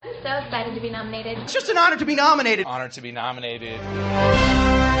So excited to be nominated. It's just an honor to be nominated. Honored to be nominated.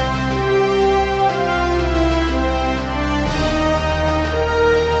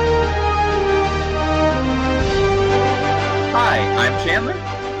 Hi, I'm Chandler.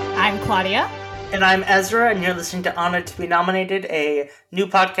 I'm Claudia. And I'm Ezra, and you're listening to Honored to be Nominated, a new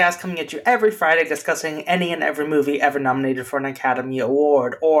podcast coming at you every Friday discussing any and every movie ever nominated for an Academy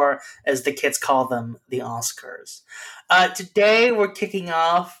Award, or, as the kids call them, the Oscars. Today we're kicking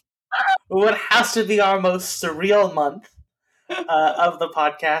off what has to be our most surreal month of the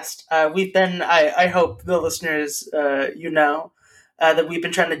podcast. I hope the listeners, that we've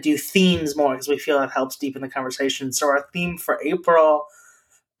been trying to do themes more because we feel it helps deepen the conversation. So our theme for April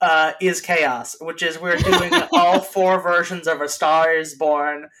is chaos, which is we're doing all four versions of A Star is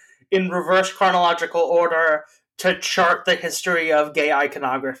Born in reverse chronological order to chart the history of gay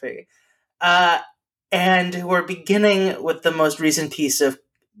iconography. And we're beginning with the most recent piece of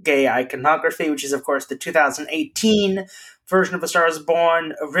gay iconography, which is, of course, the 2018 version of A Star is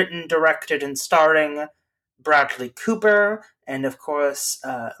Born, written, directed, and starring Bradley Cooper, and, of course,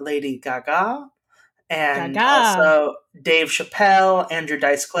 Lady Gaga. And also Dave Chappelle, Andrew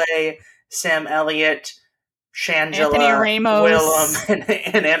Dice Clay, Sam Elliott, Shangela, Anthony Ramos. Willem,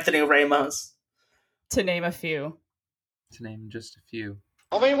 and Anthony Ramos. To name a few. To name just a few.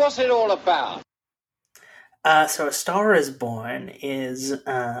 I mean, what's it all about? So A Star is Born is,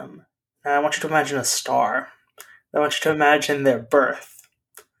 I want you to imagine a star. I want you to imagine their birth.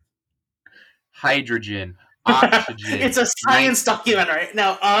 Hydrogen. Oxygen. It's a science documentary.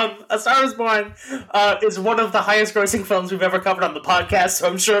 Now, A Star is Born is one of the highest grossing films we've ever covered on the podcast, so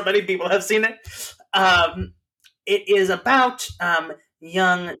I'm sure many people have seen it. It is about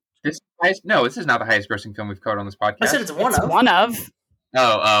young... This is not the highest grossing film we've covered on this podcast. I said it's one of. One of.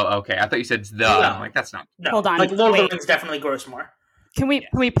 Oh, okay. I thought you said the. No. I'm like, that's not. No. Hold on. Like, Lord Wait. of the Rings definitely grossed more. Can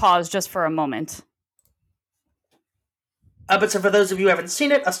we pause just for a moment? But so for those of you who haven't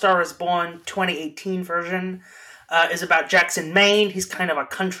seen it, A Star is Born 2018 version is about Jackson Maine. He's kind of a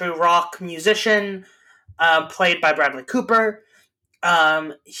country rock musician, played by Bradley Cooper.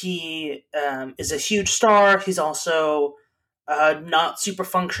 He is a huge star. He's also not super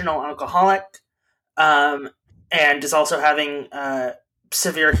functional alcoholic, and is also having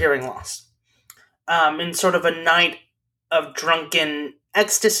severe hearing loss. In sort of a night of drunken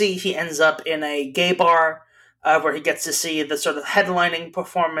ecstasy, he ends up in a gay bar, where he gets to see the sort of headlining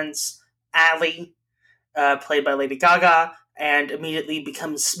performance, Ally, played by Lady Gaga, and immediately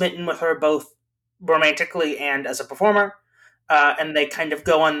becomes smitten with her both romantically and as a performer. And they kind of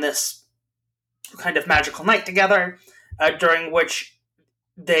go on this kind of magical night together, during which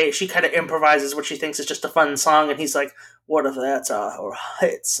she kind of improvises what she thinks is just a fun song, and he's like, what if that's a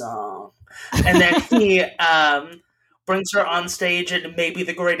hit song? And then he... brings her on stage in maybe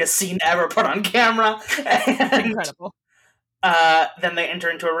the greatest scene ever put on camera. And, Incredible. Then they enter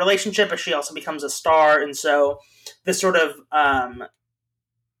into a relationship as she also becomes a star. And so this sort of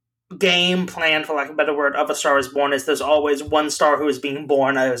game plan, for lack of a better word, of A Star is Born is there's always one star who is being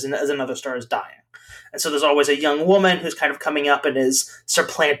born as another star is dying. And so there's always a young woman who's kind of coming up and is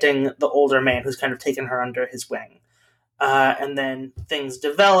supplanting the older man who's kind of taken her under his wing. And then things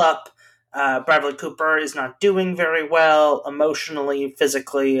develop. Bradley Cooper is not doing very well emotionally,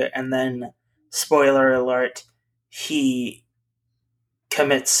 physically, and then, spoiler alert, he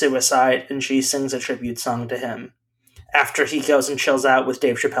commits suicide and she sings a tribute song to him after he goes and chills out with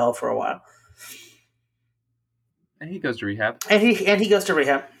Dave Chappelle for a while. And he goes to rehab. And he goes to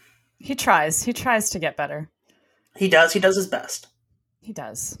rehab. He tries to get better. He does his best. He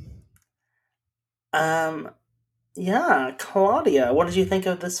does. Yeah, Claudia, what did you think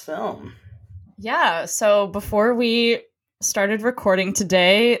of this film? Yeah, so before we started recording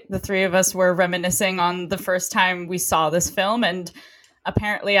today, the three of us were reminiscing on the first time we saw this film, and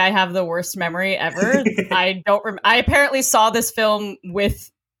apparently I have the worst memory ever. I apparently saw this film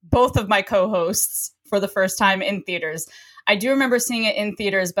with both of my co-hosts for the first time in theaters. I do remember seeing it in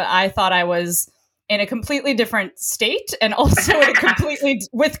theaters, but I thought I was in a completely different state and also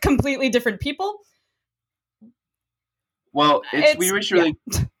with completely different people. Well,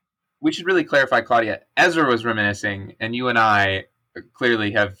 we should really clarify, Claudia. Ezra was reminiscing, and you and I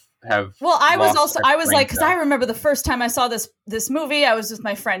clearly have. Well, I was like, because I remember the first time I saw this movie, I was with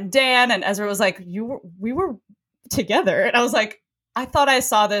my friend Dan, and Ezra was like, we were together, and I was like, I thought I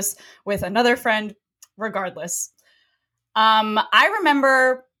saw this with another friend. Regardless, I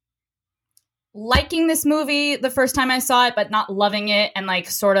remember liking this movie the first time I saw it, but not loving it, and like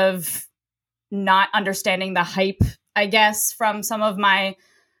sort of not understanding the hype, I guess, from some of my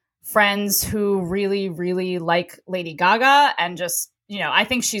friends who really, really like Lady Gaga and just, I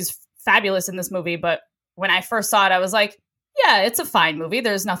think she's fabulous in this movie, but when I first saw it, I was like, yeah, it's a fine movie.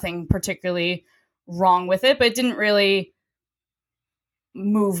 There's nothing particularly wrong with it, but it didn't really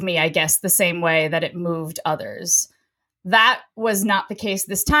move me, I guess, the same way that it moved others. That was not the case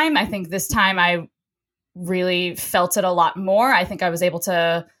this time. I think this time I really felt it a lot more. I think I was able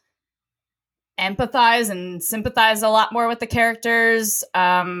to empathize and sympathize a lot more with the characters.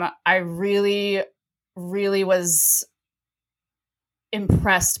 I really, really was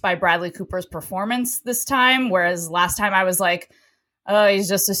impressed by Bradley Cooper's performance this time, whereas last time I was like, oh, he's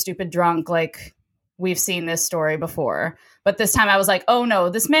just a stupid drunk. Like, we've seen this story before. But this time I was like, oh no,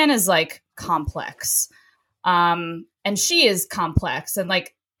 this man is like complex. And she is complex. And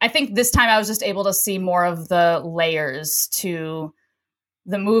like, I think this time I was just able to see more of the layers to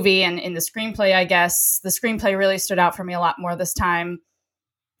the movie and in the screenplay, I guess. The screenplay really stood out for me a lot more this time.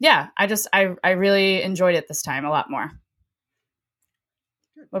 Yeah, I really enjoyed it this time a lot more.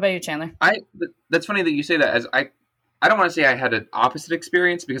 What about you, Chandler? That's funny that you say that, as I don't want to say I had an opposite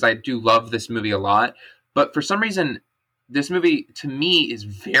experience, because I do love this movie a lot, but for some reason, this movie to me is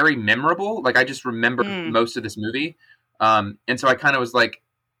very memorable. Like, I just remember most of this movie. And so I kind of was like,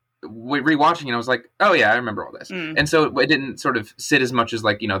 rewatching it, I was like, oh yeah, I remember all this. And so it didn't sort of sit as much as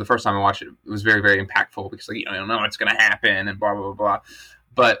like, the first time I watched it, it was very, very impactful, because like, I don't know what's going to happen and blah, blah, blah, blah.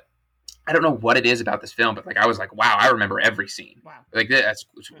 But I don't know what it is about this film, but like, I was like, wow, I remember every scene. Wow. Like,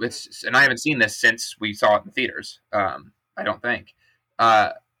 it's and I haven't seen this since we saw it in theaters. I don't think.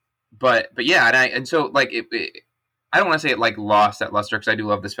 But yeah, and so like I don't want to say it like lost that luster, because I do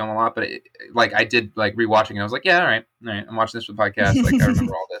love this film a lot, but like I did like rewatching it. I was like, yeah, all right, I'm watching this for the podcast. Like, I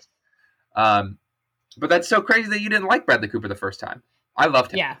remember all this. But that's so crazy that you didn't like Bradley Cooper the first time. I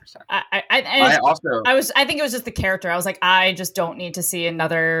loved him the first time. I think it was just the character. I was like, I just don't need to see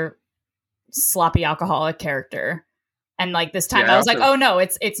another sloppy alcoholic character. And like this time, I was like, oh no,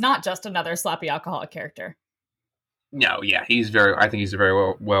 it's not just another sloppy alcoholic character. No, yeah, I think he's a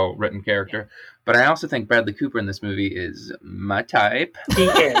very well written character. Yeah. But I also think Bradley Cooper in this movie is my type. He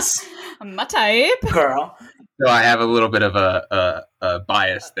is. My type. Girl. So I have a little bit of a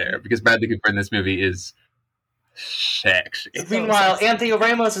bias there, because Bradley Cooper in this movie is sexy. Meanwhile, Anthony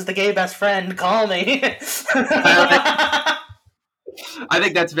Ramos is the gay best friend. Call me. I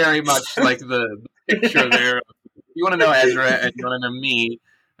think that's very much like the picture there. You want to know Ezra, and you want to know me,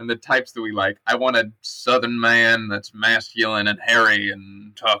 and the types that we like. I want a Southern man that's masculine and hairy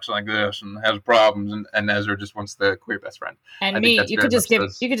and talks like this and has problems, and Ezra just wants the queer best friend. And me, you could just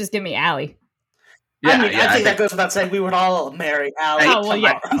give me Allie. Yeah, I think that goes without saying. We would all marry Allie. Oh well,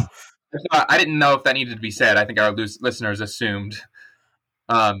 yeah. I didn't know if that needed to be said. I think our listeners assumed.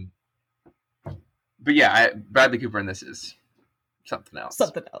 But yeah, Bradley Cooper in this is something else.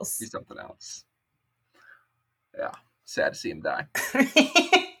 He's something else. Yeah, sad to see him die.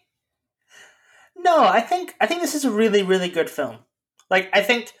 No, I think this is a really, really good film. Like, I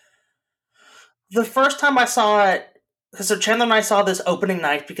think the first time I saw it, so Chandler and I saw this opening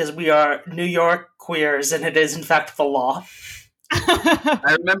night because we are New York queers, and it is in fact the law.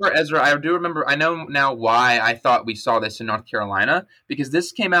 I remember, Ezra, I know now why I thought we saw this in North Carolina, because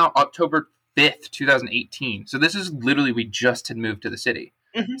this came out October 5th, 2018. So this is literally, we just had moved to the city.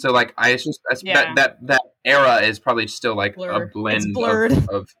 Mm-hmm. So like, that era is probably still like blurred. A blend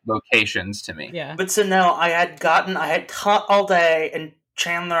of locations to me. Yeah. But so no, I had taught all day, and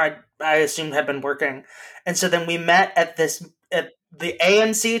Chandler, I assumed, had been working. And so then we met at the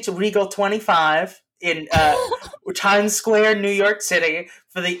AMC to Regal 25 in Times Square, New York City,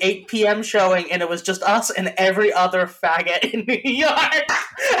 for the 8 p.m. showing, and it was just us and every other faggot in New York.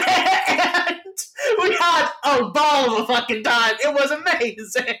 And we had a ball of a fucking time. It was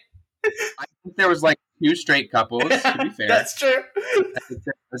amazing. I think there was like 2 straight couples, to be fair. That's true.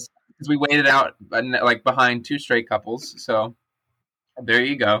 Because we waited out like behind 2 straight couples, so there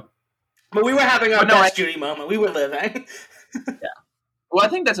you go. But we were having our best Judy moment. We were living. Yeah. Well, I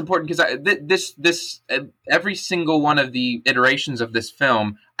think that's important, because this every single one of the iterations of this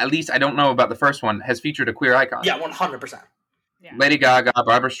film, at least I don't know about the first one, has featured a queer icon. Yeah, 100%. Yeah. Lady Gaga,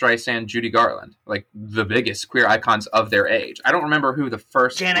 Barbra Streisand, Judy Garland, like the biggest queer icons of their age. I don't remember who the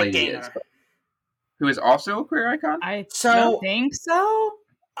first Janet lady Gaynor is, who is also a queer icon. I don't think so.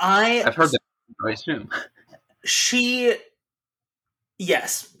 I've heard that. I assume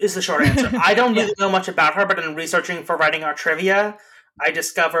yes, is the short answer. I don't really know much about her, but in researching for writing our trivia, I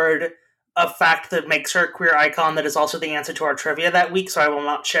discovered a fact that makes her a queer icon that is also the answer to our trivia that week, so I will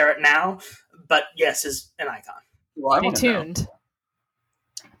not share it now. But yes, is an icon. Well, Stay tuned.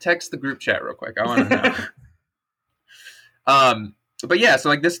 Text the group chat real quick. I want to know. But yeah, so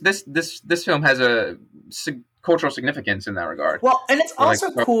like this film has a cultural significance in that regard. Well, and it's Or, like,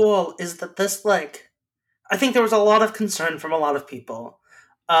 also cool is that this, like, I think there was a lot of concern from a lot of people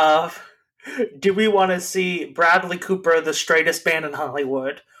of, do we want to see Bradley Cooper, the straightest man in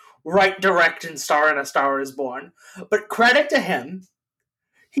Hollywood, write, direct, and star in A Star Is Born? But credit to him,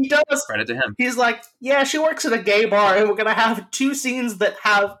 he does. Credit to him. He's like, yeah, she works at a gay bar, and we're going to have 2 scenes that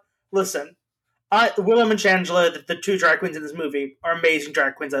have, listen, Willem and Shangela, the 2 drag queens in this movie, are amazing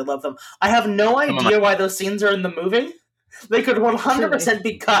drag queens. I love them. I have no idea why those scenes are in the movie. They could 100%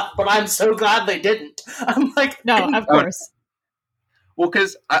 be cut, but I'm so glad they didn't. I'm like... No, of course. Well,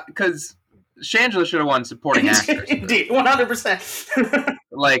 because Shangela should have won supporting actress. Indeed, 100%.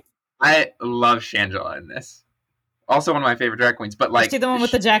 Like, I love Shangela in this. Also one of my favorite drag queens, but like... Is she the one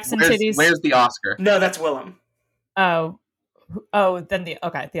with the Jackson titties? Where's the Oscar? No, that's Willem. Oh, then the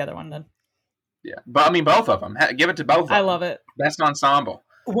other one then. Yeah, but I mean, both of them. Give it to both of them. I love it. Best ensemble.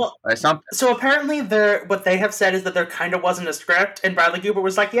 Well, something. So apparently what they have said is that there kind of wasn't a script, and Bradley Cooper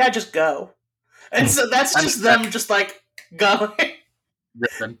was like, yeah, just go. And so that's just them just like, going.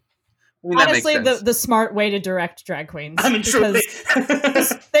 I mean, honestly, the smart way to direct drag queens. I mean, truly.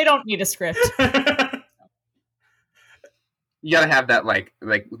 They don't need a script. You gotta have that like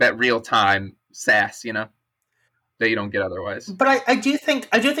that real time sass, you know, that you don't get otherwise. But I do think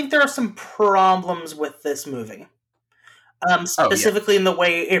there are some problems with this movie, specifically in the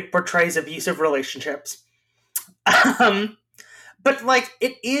way it portrays abusive relationships. But like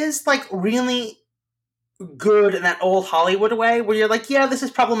it is like really good in that old Hollywood way, where you're like, yeah, this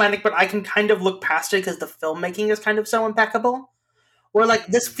is problematic, but I can kind of look past it because the filmmaking is kind of so impeccable. Where like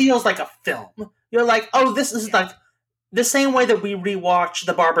this feels like a film. You're like, oh, this is like. The same way that we rewatch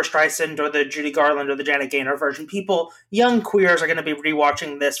the Barbra Streisand or the Judy Garland or the Janet Gaynor version, young queers are going to be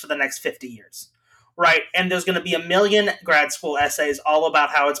rewatching this for the next 50 years, right? And there's going to be a million grad school essays all about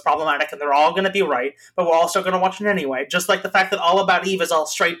how it's problematic, and they're all going to be right, but we're also going to watch it anyway. Just like the fact that All About Eve is all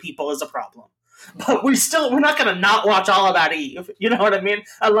straight people is a problem. But we're not going to not watch All About Eve, you know what I mean?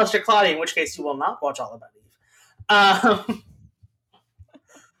 Unless you're Claudia, in which case you will not watch All About Eve.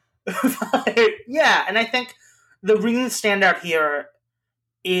 But, yeah, and I think the real standout here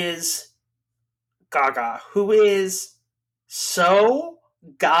is Gaga, who is so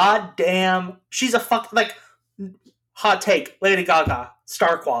goddamn... She's a hot take, Lady Gaga,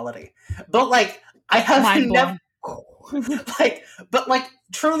 star quality. But, like, I have never... but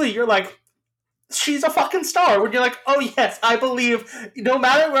truly, you're like, she's a fucking star. When you're like, oh yes, I believe, no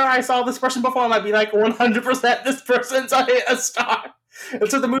matter where I saw this person perform, I'd be like, 100% this person's a star.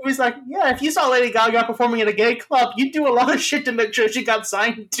 And so the movie's like, yeah, if you saw Lady Gaga performing in a gay club, you'd do a lot of shit to make sure she got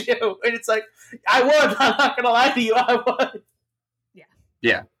signed too. And it's like, I would. I'm not going to lie to you. I would. Yeah.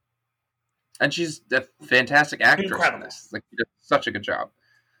 Yeah. And she's a fantastic actress Incredible. in this. Like, she did such a good job.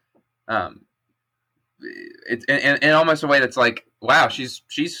 It's in almost a way that's like, wow, she's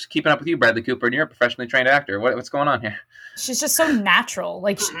keeping up with you, Bradley Cooper, and you're a professionally trained actor. What's going on here? She's just so natural.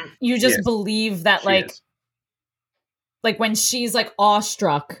 Like, you just believe that, like when she's like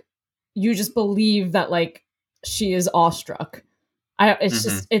awestruck, you just believe that like she is awestruck. It's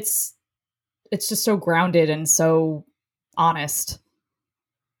just it's just so grounded and so honest.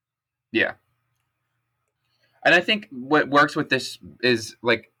 Yeah. And I think what works with this is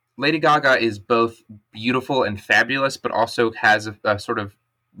like Lady Gaga is both beautiful and fabulous, but also has a sort of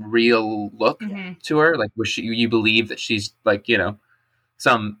real look to her. Like, you believe that she's like, you know,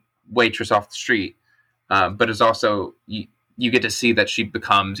 some waitress off the street. But it's also, you get to see that she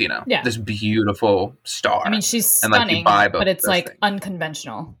becomes, you know, this beautiful star. I mean, she's stunning, but it's like things.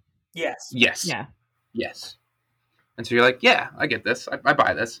 Unconventional. Yes. Yeah. Yes. And so you're like, yeah, I get this. I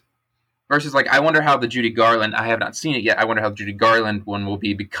buy this. Versus like, I wonder how the Judy Garland, I have not seen it yet. I wonder how the Judy Garland one will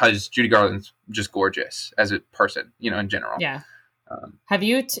be, because Judy Garland's just gorgeous as a person, you know, in general. Yeah. Have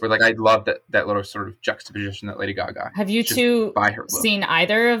you... Or like, I love that little sort of juxtaposition that Lady Gaga. Have you two seen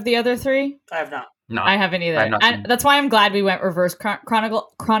either of the other three? I have not. No, I haven't either. And that's why I'm glad we went reverse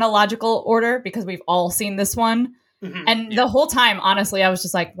chronological order, because we've all seen this one. Mm-hmm. And the whole time, honestly, I was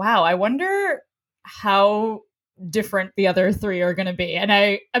just like, wow, I wonder how different the other three are going to be. And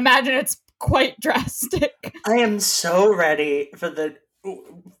I imagine it's quite drastic. I am so ready for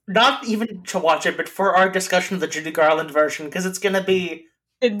not even to watch it, but for our discussion of the Judy Garland version, because it's going to be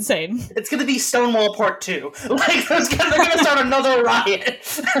insane. It's going to be Stonewall Part 2. Like, they're going to start another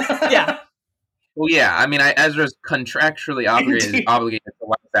riot. Yeah. Well, yeah. I mean, Ezra's contractually obligated to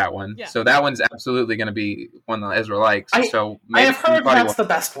like that one, so that one's absolutely going to be one that Ezra likes. I have heard that's the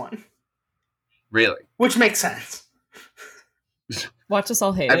best one. Really? Which makes sense. Watch us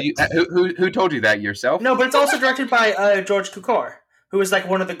all hate it. Who told you that, yourself? No, but it's also directed by George Cukor, who is like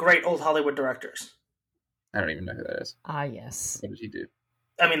one of the great old Hollywood directors. I don't even know who that is. Ah, yes. What did he do?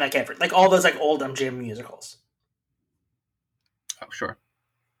 I mean, like all those like old MGM musicals. Oh, sure.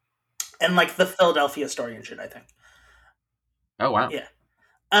 And like the Philadelphia Story and shit, I think. Oh, wow. Yeah.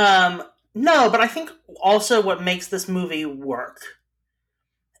 No, but I think also what makes this movie work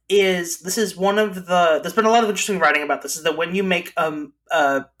is this is one of the. There's been a lot of interesting writing about this. Is that when you make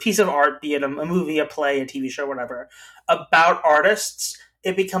a piece of art, be it a movie, a play, a TV show, whatever, about artists,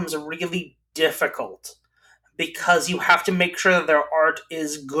 it becomes really difficult because you have to make sure that their art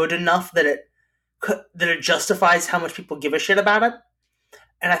is good enough that it justifies how much people give a shit about it.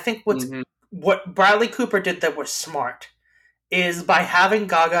 And I think what Bradley Cooper did that was smart is by having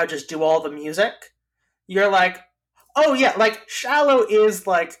Gaga just do all the music, you're like, oh yeah, like Shallow is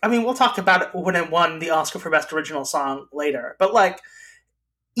like, I mean, we'll talk about it when it won the Oscar for Best Original Song later, but like,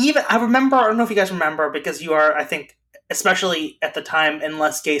 even, I don't know if you guys remember, because you are, I think, especially at the time, in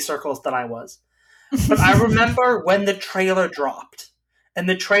less gay circles than I was, but I remember when the trailer dropped, and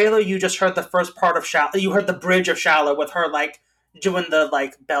the trailer, you just heard the first part of Shallow, you heard the bridge of Shallow with her like, doing the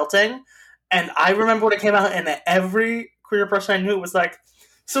like belting, and I remember when it came out, and every queer person I knew was like,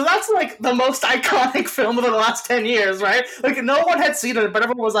 so that's like the most iconic film of the last 10 years, right? Like no one had seen it, but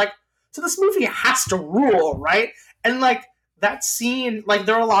everyone was like, so this movie has to rule, right? And like that scene, like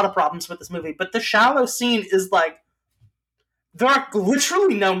there are a lot of problems with this movie, but the Shallow scene is like, there are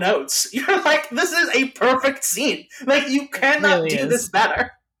literally no notes. You're like, this is a perfect scene. Like you cannot do this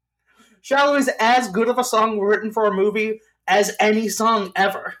better. Shallow is as good of a song written for a movie as any song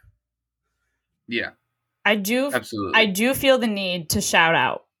ever. Yeah. Absolutely. I do feel the need to shout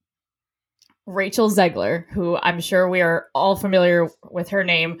out Rachel Zegler, who I'm sure we are all familiar with her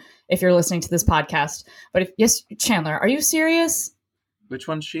name if you're listening to this podcast. But yes, Chandler, are you serious? Which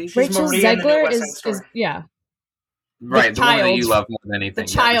one's she? Rachel Zegler is yeah. Right, the one that you love more than anything.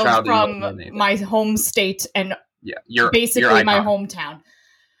 The child from my home state and basically my hometown.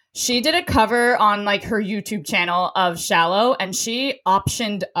 She did a cover on like her YouTube channel of Shallow, and she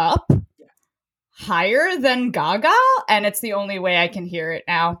optioned up higher than Gaga, and it's the only way I can hear it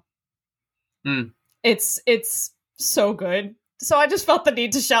now. It's so good. So I just felt the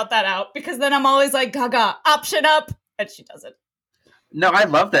need to shout that out, because then I'm always like, Gaga, option up, and she doesn't. No, I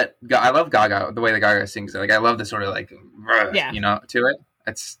love that. I love Gaga, the way that Gaga sings it. Like I love the sort of like, you know, to it.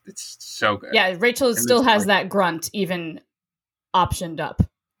 It's so good. Yeah, Rachel still has that grunt, even optioned up.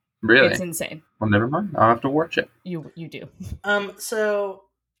 Really? It's insane. Well, never mind. I'll have to watch it. You do. So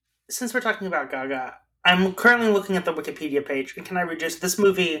since we're talking about Gaga, I'm currently looking at the Wikipedia page, and can I read just this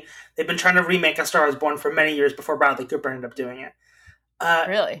movie? They've been trying to remake A Star Is Born for many years before Bradley Cooper ended up doing it.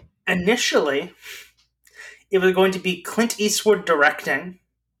 Really? Initially, it was going to be Clint Eastwood directing.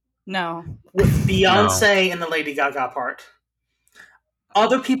 No. With Beyonce in the Lady Gaga part.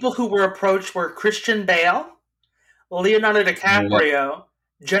 Other people who were approached were Christian Bale, Leonardo DiCaprio,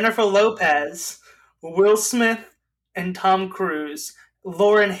 Jennifer Lopez, Will Smith, and Tom Cruise,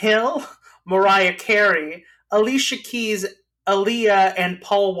 Lauryn Hill, Mariah Carey, Alicia Keys, Aaliyah, and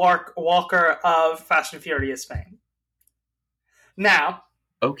Paul Walker of Fast and Furious fame. Now,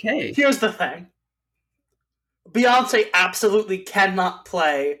 here's the thing. Beyonce absolutely cannot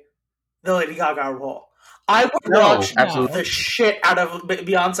play the Lady Gaga role. I would watch the shit out of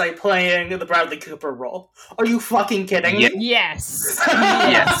Beyonce playing the Bradley Cooper role. Are you fucking kidding me? Yes.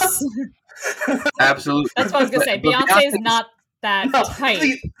 Yes. Absolutely. That's what I was going to say. Beyonce is not that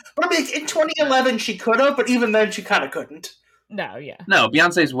tight. But I mean, in 2011 she could have, but even then she kind of couldn't. No, yeah. No,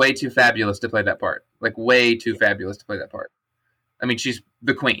 Beyonce's way too fabulous to play that part. Like, way too fabulous to play that part. I mean, she's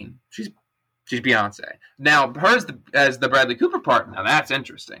the queen. She's Beyonce. Now, hers as the Bradley Cooper part, now that's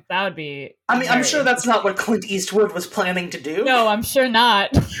interesting. That would be... I mean, I'm sure that's not what Clint Eastwood was planning to do. No, I'm sure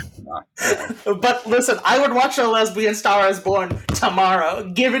not. But listen, I would watch A Lesbian Star Is Born tomorrow.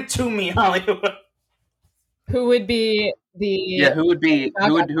 Give it to me, Hollywood. Who would be the... Yeah, who would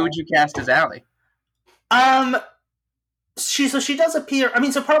you cast as Allie? She does appear. I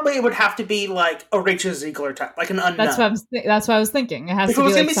mean, so probably it would have to be like a Rachel Zegler type, like an unknown. That's what I was thinking. It has to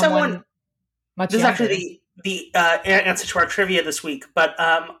be like someone much This younger. is actually the answer to our trivia this week, but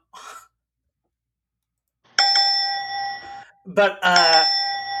okay,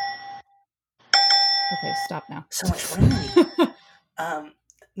 stop now. So much rain.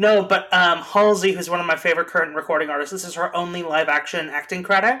 No, but Halsey, who's one of my favorite current recording artists, this is her only live action acting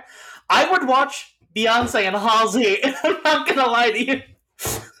credit. I would watch Beyonce and Halsey, and I'm not gonna lie to you.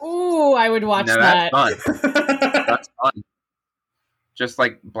 Ooh, I would watch that. That's fun. That's fun. Just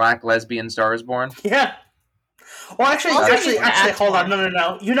like Black Lesbian Star Is Born. Yeah. Well, actually, hold on.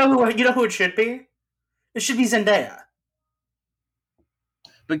 No. You know who it should be? It should be Zendaya.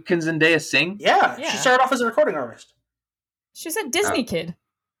 But can Zendaya sing? Yeah, Yeah. she started off as a recording artist. She's a Disney kid.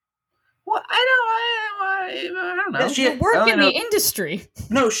 Well, I don't know. Yeah, she- You work I in don't the know. industry.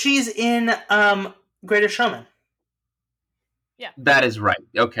 No, she's in Greatest Showman. That is right.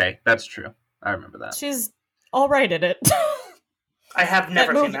 Okay, that's true. I remember that. She's all right at it. I have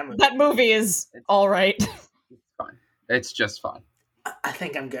never seen that movie. That movie is all right. It's fine. It's just fine. I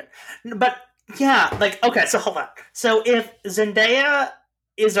think I'm good. But yeah, like, okay, so hold on. So if Zendaya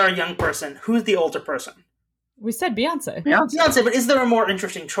is our young person, who's the older person? We said Beyonce. Beyonce, but is there a more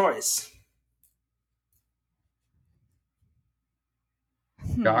interesting choice?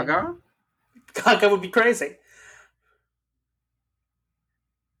 Gaga? Gaga would be crazy.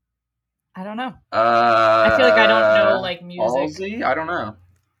 I don't know. I feel like I don't know, like, music. Halsey? I don't know.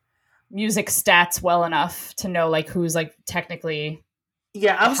 Music stats well enough to know like who's like technically.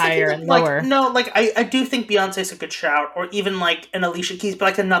 Yeah, I was Higher thinking, and like, lower. no, like, I do think Beyonce's a good shout, or even, like, an Alicia Keys, but,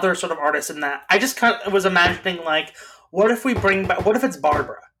 like, another sort of artist in that. I just kind of was imagining, like, what if it's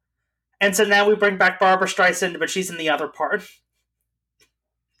Barbara? And so now we bring back Barbara Streisand, but she's in the other part.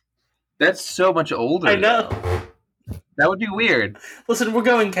 That's so much older. I know. though. That would be weird. Listen, we're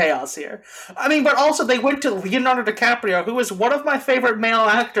going chaos here. I mean, but also they went to Leonardo DiCaprio, who is one of my favorite male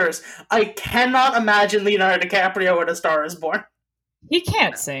actors. I cannot imagine Leonardo DiCaprio in A Star Is Born. He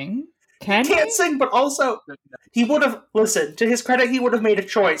can't sing. Can He can't sing, but also he would have, listen, to his credit, he would have made a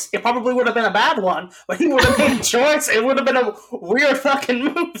choice. It probably would have been a bad one, but he would have made a choice. It would have been a weird fucking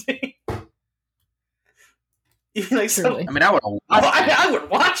movie. You'd be like, so, Truly. I mean, I would. I would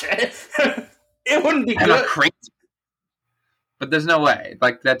watch it. It wouldn't be I'm not good. crazy. But there's no way.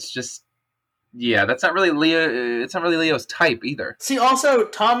 Like that's just. Yeah, that's not really Leo. It's not really Leo's type either. See, also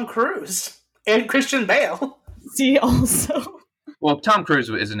Tom Cruise and Christian Bale. See also. Well, Tom Cruise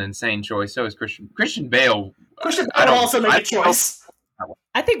is an insane choice. So is Christian Bale. Christian I Bale don't- also make I a choice.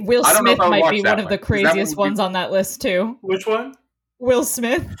 I think Will I don't know Smith if I would might watch be that one of the one, 'cause that one craziest would be- ones on that list too. Which one? Will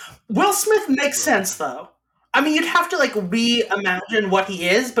Smith. Will Smith makes sense though. I mean, you'd have to like reimagine what he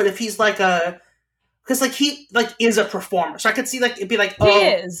is, but if he's like because like he like is a performer, so I could see like it'd be like He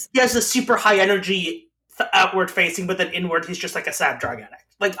is. he has a super high energy outward facing, but then inward he's just like a sad drug addict.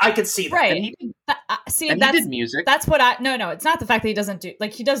 Like I could see that. Right. And he did, See, and he that's did music. that's what no, it's not the fact that he doesn't do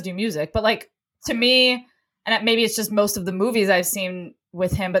like he does do music, but like to me, and maybe it's just most of the movies I've seen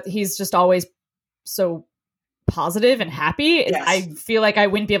with him, but he's just always so positive and happy. Yes. I feel like I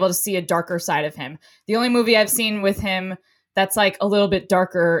wouldn't be able to see a darker side of him. The only movie I've seen with him that's like a little bit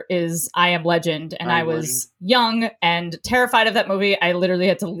darker is I Am Legend, and I was young and terrified of that movie. I literally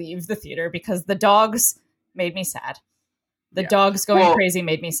had to leave the theater because the dogs made me sad. The Yeah. dogs going Well- crazy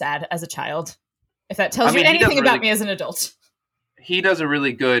made me sad as a child. If that tells I mean, you he does anything about really- me as an adult. He does a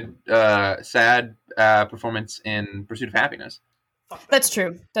really good sad performance in Pursuit of Happiness. Fuck that. That's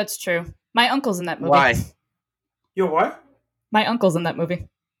true. That's true. My uncle's in that movie. Why? You're what? My uncle's in that movie.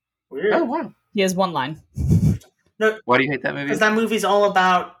 Weird. Oh wow! He has one line. Why do you hate that movie? Because that movie's all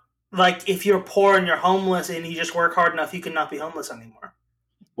about like if you're poor and you're homeless and you just work hard enough, you can not be homeless anymore.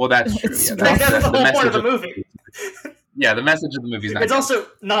 Well, that's true. It's Yeah, Like, that's the whole point of the message movie. Yeah, the message of the movie is not. It's good. also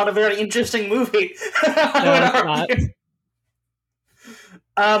not a very interesting movie. I No, would it's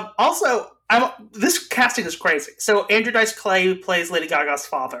argue. Also, this casting is crazy. So Andrew Dice Clay plays Lady Gaga's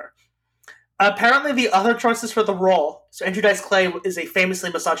father. Apparently, the other choices for the role. So Andrew Dice Clay is a famously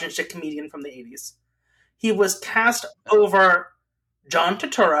misogynistic comedian from the 80s. He was cast over John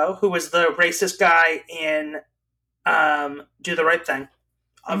Turturro, who was the racist guy in Do the Right Thing,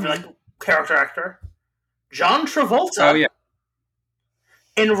 like character actor. John Travolta. Oh yeah.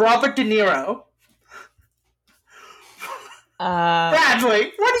 And Robert De Niro.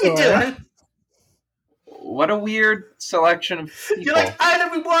 Bradley, what are you sure. doing? What a weird selection of people. You're like, either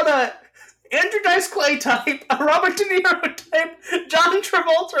we want a Andrew Dice Clay type, a Robert De Niro type, John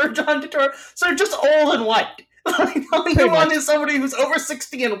Travolta, or John Turturro. So they're just old and white. Like, all you Pretty want much. is somebody who's over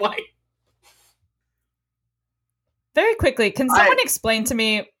 60 and white. Very quickly, can someone explain to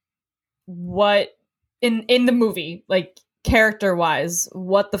me what in the movie, like character wise,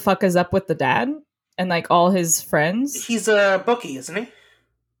 what the fuck is up with the dad and like all his friends? He's a bookie, isn't he?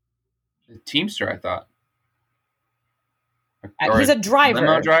 Teamster, I thought. He's a driver,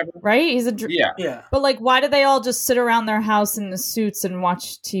 limo driver. right? He's a Yeah. Yeah. But like, why do they all just sit around their house in the suits and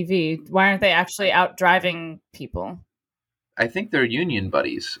watch TV? Why aren't they actually out driving people? I think they're union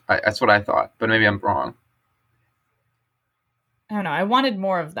buddies. That's what I thought, but maybe I'm wrong. I don't know. I wanted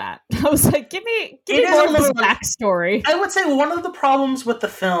more of that. I was like, give me It is more a of this little bit- backstory. I would say one of the problems with the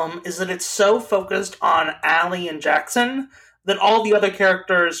film is that it's so focused on Allie and Jackson that all the other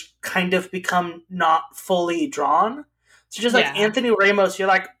characters kind of become not fully drawn. So just like Anthony Ramos, you're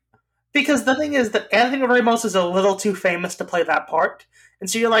like, because the thing is that Anthony Ramos is a little too famous to play that part. And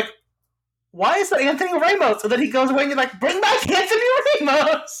so you're like, why is that Anthony Ramos? And then he goes away and you're like, bring back Anthony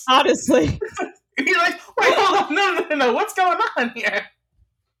Ramos! Honestly. You're like, wait, hold on, no, what's going on here?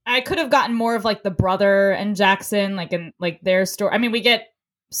 I could have gotten more of like the brother and Jackson, like in like their story. I mean, we get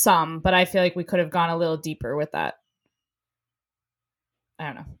some, but I feel like we could have gone a little deeper with that. I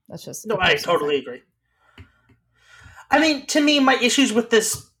don't know. That's just no. I totally agree. I mean, to me, my issues with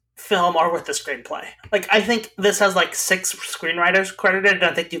this film are with the screenplay. Like, I think this has like 6 screenwriters credited, and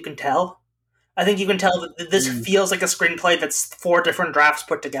I think you can tell. I think you can tell that this feels like a screenplay that's 4 different drafts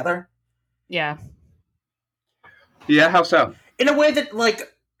put together. Yeah. Yeah, how so? In a way that,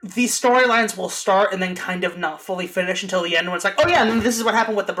 like, these storylines will start and then kind of not fully finish until the end, when it's like, oh yeah, and then this is what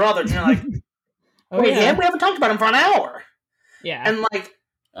happened with the brother. And you're like, wait, yeah, we haven't talked about him for an hour. Yeah. And, like,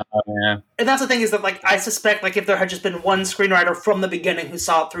 yeah. And that's the thing, is that, like, I suspect, like, if there had just been one screenwriter from the beginning who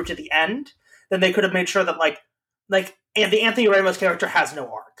saw it through to the end, then they could have made sure that, and the Anthony Ramos character has no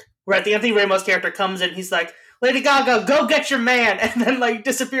arc. Right? The Anthony Ramos character comes in, he's like, Lady Gaga, go get your man! And then, like,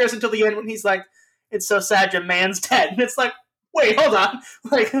 disappears until the end when he's like, it's so sad your man's dead. And it's like, wait, hold on.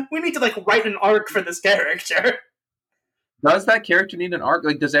 Like, we need to, like, write an arc for this character. Does that character need an arc?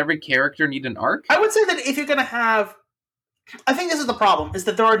 Like, does every character need an arc? I would say that if you're going to have... I think this is the problem, is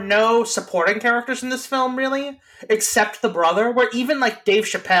that there are no supporting characters in this film, really, except the brother, where even, like, Dave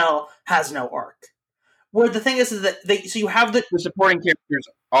Chappelle has no arc. Where the thing is that so you have the supporting characters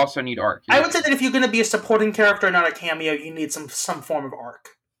also need arc. I would say that if you're going to be a supporting character, not a cameo, you need some form of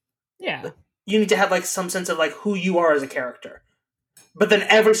arc. Yeah. You need to have, like, some sense of, like, who you are as a character. But then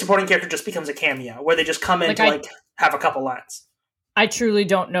every supporting character just becomes a cameo, where they just come in to have a couple lines. I truly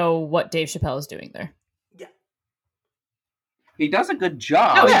don't know what Dave Chappelle is doing there. Yeah. He does a good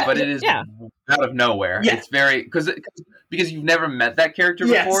job, but it is out of nowhere. Yeah. It's very... because you've never met that character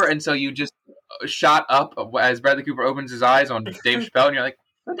before, and so you just shot up as Bradley Cooper opens his eyes on Dave Chappelle, and you're like...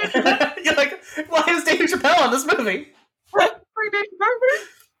 you're like, why is Dave Chappelle in this movie? What?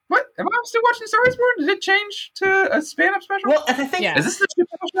 What? Am I still watching Star Wars Born? Did it change to a stand-up special? Well, and I think... Is this the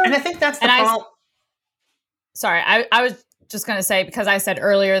Chappelle show? And I think that's the problem. Sorry, I was just going to say, because I said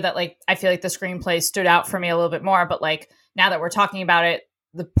earlier that, like, I feel like the screenplay stood out for me a little bit more, but, like, now that we're talking about it,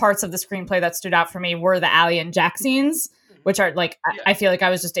 the parts of the screenplay that stood out for me were the Allie and Jack scenes, which are, like, I feel like I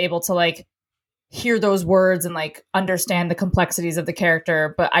was just able to, like, hear those words and, like, understand the complexities of the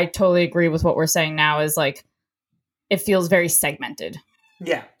character. But I totally agree with what we're saying now, is, like, it feels very segmented.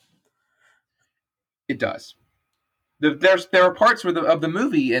 Yeah. It does. There are parts of the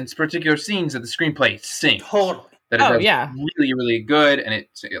movie and particular scenes that the screenplay sings. Totally. That is really, really good, and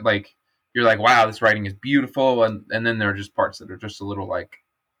it's like, you're like, wow, this writing is beautiful, and then there are just parts that are just a little like,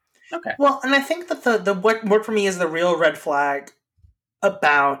 okay. Well, and I think that the what for me is the real red flag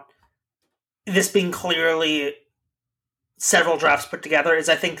about this being clearly several drafts put together is,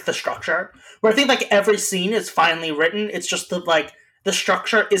 I think, the structure. Where I think, like, every scene is finely written. It's just that, like, the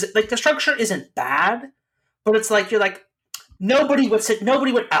structure isn't bad, but it's like, you're like, nobody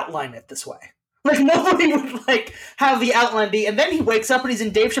would outline it this way. Like, nobody would, like, have the outline be, and then he wakes up and he's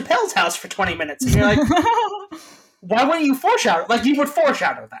in Dave Chappelle's house for 20 minutes. And you're like, why wouldn't you foreshadow? Like, you would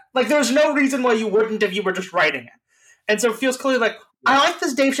foreshadow that. Like, there's no reason why you wouldn't if you were just writing it. And so it feels clearly like, I like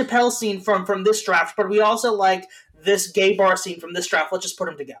this Dave Chappelle scene from this draft, but we also like this gay bar scene from this draft. Let's just put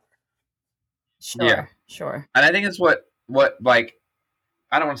them together. Sure. And I think it's what like,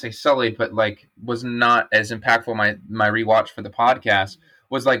 I don't want to say sullied, but, like, was not as impactful my rewatch for the podcast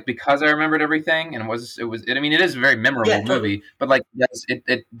was, like, because I remembered everything, and I mean, it is a very memorable movie, but, like, yes,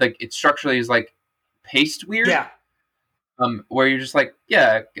 it structurally is, like, paced weird. Yeah. Where you're just like,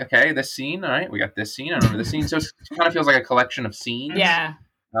 yeah, okay, this scene, all right, we got this scene, I remember this scene, so it kind of feels like a collection of scenes. Yeah.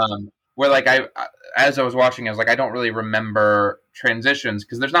 Where, like, as I was watching, I was like, I don't really remember transitions,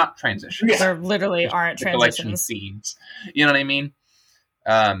 because there's not transitions. Yeah. There literally aren't transitions. Scenes. You know what I mean?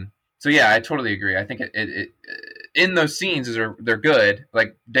 So yeah, I totally agree. I think it in those scenes they're good.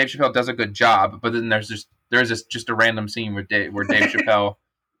 Like, Dave Chappelle does a good job, but then there's just a random scene where Dave Chappelle,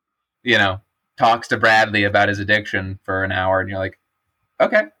 you know, talks to Bradley about his addiction for an hour, and you're like,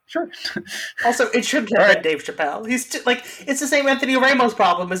 okay, sure. Also, it should have been Dave Chappelle. He's like, it's the same Anthony Ramos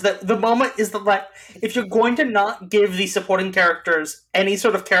problem, is that the moment is that, like, if you're going to not give the supporting characters any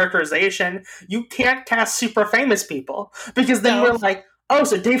sort of characterization, you can't cast super famous people, because then we're like, oh,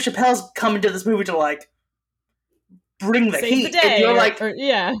 so Dave Chappelle's coming to this movie to, like, bring the heat. And you're like,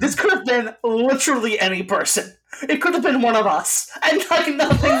 this could have been literally any person. It could have been one of us. And, like,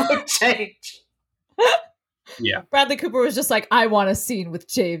 nothing would change. Yeah. Bradley Cooper was just like, I want a scene with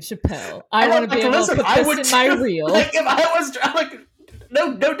Dave Chappelle. I And want to I'm be like, able to listen, put this in my reel. Like, if I was like,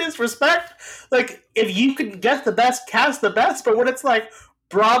 no disrespect. Like, if you can get the best, cast the best. But when it's like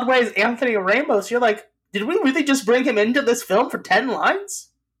Broadway's Anthony Ramos, you're like, did we really just bring him into this film for 10 lines?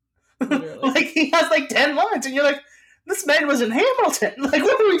 Like, he has like 10 lines, and you're like, this man was in Hamilton. Like,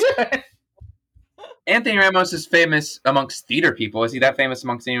 what are we doing? Anthony Ramos is famous amongst theater people. Is he that famous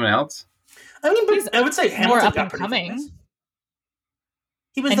amongst anyone else? I mean, but I would say Hamilton more up got and pretty coming. famous.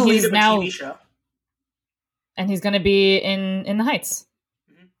 He was And the lead he's of a now- TV show. And he's going to be in the Heights.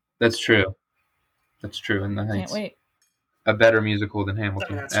 That's true. That's true. In the Can't Heights, wait. a better musical than I mean,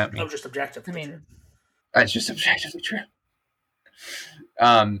 Hamilton. that's At me. just objective. I mean, That's just objectively true.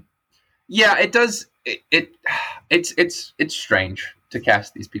 Yeah, it does. It's strange to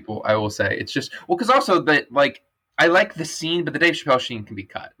cast these people. I will say it's just because also that like I like the scene, but the Dave Chappelle scene can be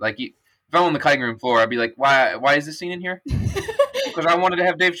cut. Like if I'm on the cutting room floor, I'd be like, why is this scene in here? Because I wanted to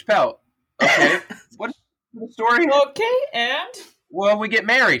have Dave Chappelle. Okay, what's the story? okay, and Well, we get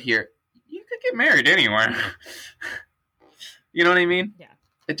married here. You could get married anywhere. You know what I mean? Yeah.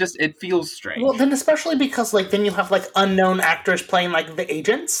 It feels strange. Well, then especially because like then you have like unknown actors playing like the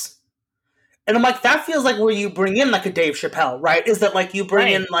agents, and I'm like that feels like where you bring in like a Dave Chappelle, right? Is that like you bring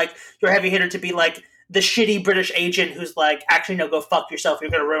Right. in like your heavy hitter to be like the shitty British agent who's like actually no, go fuck yourself,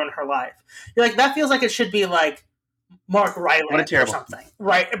 you're gonna ruin her life. You're like that feels like it should be like Mark What a Rylance or terrible- something,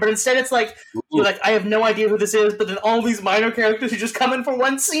 right? But instead it's like you're like I have no idea who this is, but then all these minor characters who just come in for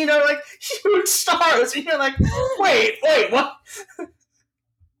one scene are like huge stars, and you're like, wait, what?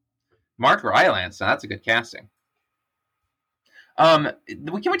 Mark Rylance. Now that's a good casting. Can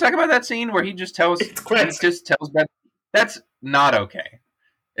we talk about that scene where he just tells Beth that's not okay.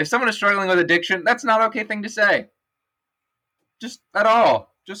 If someone is struggling with addiction, that's not an okay thing to say. Just at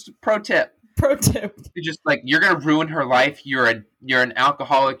all. Just a pro tip. pro tip. You're just like you're gonna ruin her life. You're an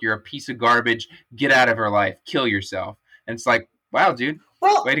alcoholic. You're a piece of garbage. Get out of her life. Kill yourself. And it's like, wow, dude.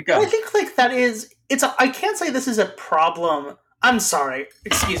 Well, Way to go. I think like that is I can't say this is a problem. I'm sorry.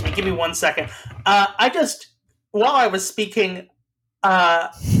 Excuse me. Give me 1 second. While I was speaking,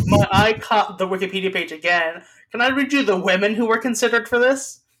 my eye caught the Wikipedia page again. Can I read you the women who were considered for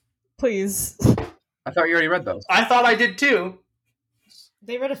this? Please. I thought you already read those. I thought I did too.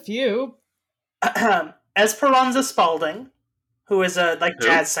 They read a few. Esperanza Spalding, who is a Who?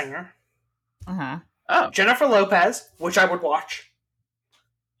 jazz singer. Uh-huh. Oh, Jennifer Lopez, which I would watch.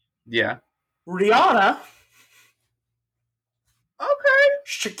 yeah. Rihanna. Okay.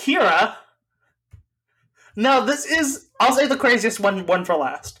 Shakira. No, this is. I'll say the craziest one for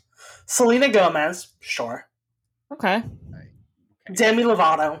last. Selena Gomez, sure. Okay. Demi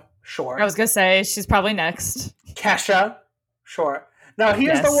Lovato, sure. I was going to say, she's probably next. Kesha, sure. Now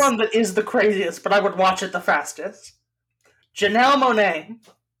here's Yes. the one that is the craziest, but I would watch it the fastest. Janelle Monáe.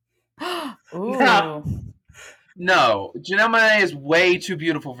 Ooh. Yeah. No, Janelle Monáe is way too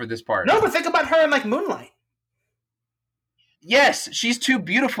beautiful for this part. No, but think about her in like Moonlight. Yes, she's too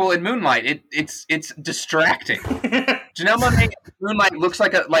beautiful in Moonlight. It's distracting. Janelle Monáe in Moonlight looks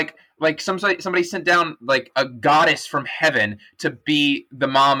like somebody sent down like a goddess from heaven to be the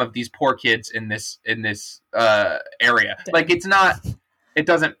mom of these poor kids in this area. Like it's not. It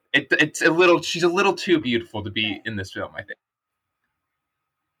doesn't. It's a little. She's a little too beautiful to be in this film, I think.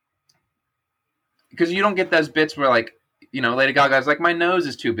 Because you don't get those bits where like Lady Gaga's like my nose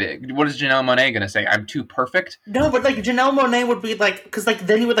is too big. What is Janelle Monáe gonna say? I'm too perfect. No, but like Janelle Monáe would be like, because like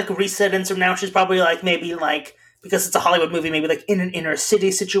then you would like reset in. So now she's probably like maybe like because it's a Hollywood movie, maybe like in an inner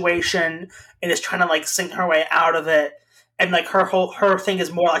city situation and is trying to like sing her way out of it. And like her thing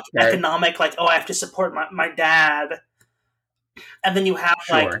is more like Right. economic, like I have to support my dad. And then you have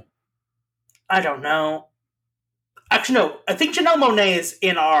like Sure. I don't know. Actually, no. I think Janelle Monáe is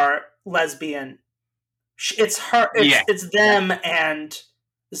in our lesbian. It's her. It's them and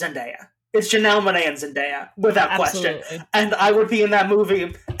Zendaya. It's Janelle Monáe and Zendaya without question. Absolutely. And I would be in that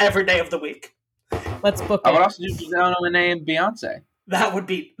movie every day of the week. Let's book I would it. also do Janelle Monáe and Beyonce. That would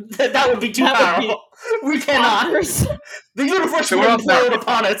be too That would be powerful. We cannot. Bonkers. The universe So will what else now? implode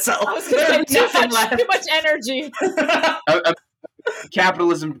upon itself. I was going to say, There's nothing too much energy.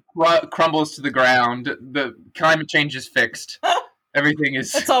 Capitalism crumbles to the ground. The climate change is fixed. Everything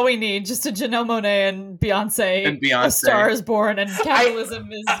is. That's all we need. Just a Janelle Monáe and Beyonce. And Beyonce. A Star is Born, and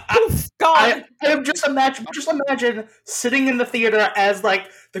capitalism is poof, gone. I just imagine sitting in the theater as like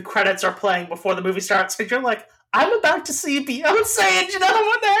the credits are playing before the movie starts, and you're like, I'm about to see Beyonce and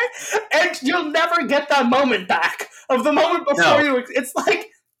Janelle Monáe, and you'll never get that moment back of the moment before No. you. It's like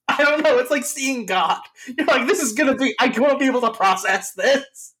I don't know. It's like seeing God. You're like, this is gonna be. I won't be able to process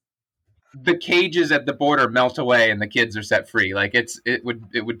this. the cages at the border melt away and the kids are set free. Like it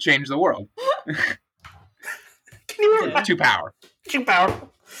would change the world. Can you remember? Too powerful. Too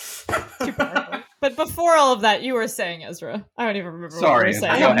powerful. Too powerful. But before all of that, you were saying, Ezra. I don't even remember what you were I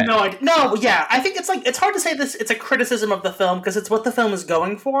saying. have no idea. No, yeah, I think it's hard to say this. It's a criticism of the film because it's what the film is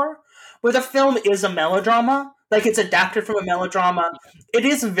going for. Where the film is a melodrama, like it's adapted from a melodrama. It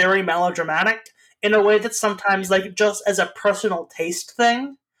is very melodramatic in a way that sometimes, like, just as a personal taste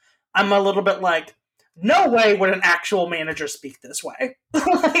thing, I'm a little bit like, no way would an actual manager speak this way.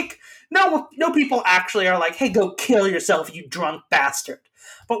 Like, no people actually are like, hey, go kill yourself, you drunk bastard.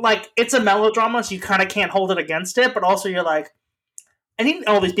 But, like, it's a melodrama, so you kind of can't hold it against it, but also you're like, I need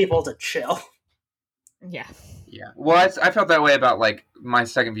all these people to chill. Yeah. Yeah. Well, I felt that way about, like, my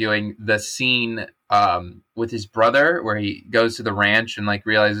second viewing, the scene with his brother, where he goes to the ranch and, like,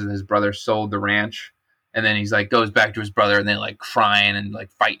 realizes his brother sold the ranch, and then he's, like, goes back to his brother, and they're, like, crying and,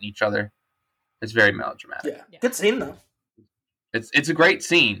 like, fighting each other. It's very melodramatic. Yeah. Good scene, though. It's a great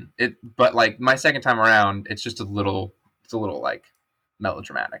scene. But, like, my second time around, it's just a little, like,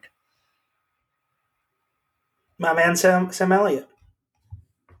 melodramatic. My man, Sam Elliott.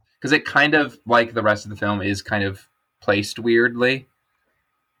 Because it kind of, like the rest of the film, is kind of placed weirdly.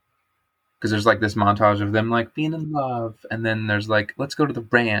 Because there's, like, this montage of them, like, being in love. And then there's, like, let's go to the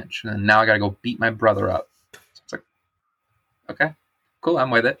ranch. And then now I gotta go beat my brother up. So it's like, okay, cool, I'm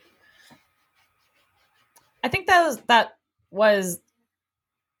with it. I think that was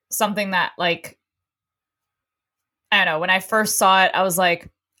something that, like, I don't know, when I first saw it, I was like,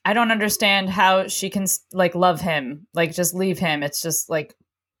 I don't understand how she can, like, love him. Like, just leave him. It's just, like,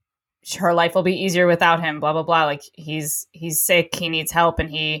 her life will be easier without him, blah, blah, blah. Like, he's sick, he needs help, and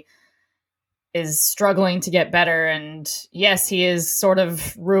he is struggling to get better. And yes, he is sort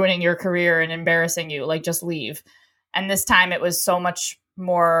of ruining your career and embarrassing you. Like, just leave. And this time it was so much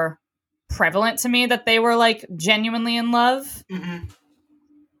more prevalent to me that they were, like, genuinely in love. Mm-hmm.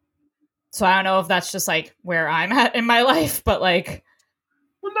 So I don't know if that's just, like, where I'm at in my life, but, like...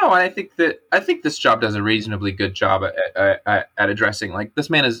 Well, no, I think this job does a reasonably good job at addressing, like, this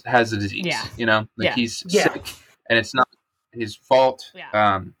man has a disease, Yeah. you know? Like, Yeah. he's sick, and it's not his fault.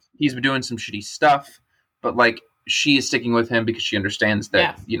 Yeah. He's been doing some shitty stuff, but, like, she is sticking with him because she understands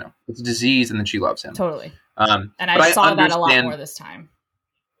that, you know, it's a disease, and then she loves him. Totally. And I saw that a lot more this time.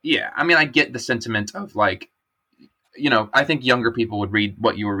 Yeah, I mean, I get the sentiment of, like, you know, I think younger people would read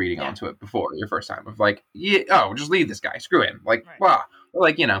what you were reading onto it before your first time of, like, just leave this guy, screw him. Like, wow.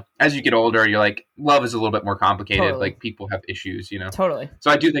 Like, you know, as you get older, you're like, love is a little bit more complicated. Totally. Like, people have issues, you know? Totally.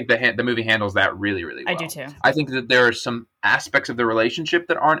 So I do think the movie handles that really, really well. I do too. I think that there are some aspects of the relationship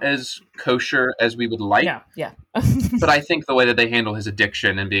that aren't as kosher as we would like. Yeah. But I think the way that they handle his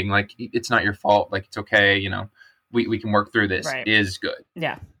addiction and being like, it's not your fault, like, it's okay, you know, we can work through this is good.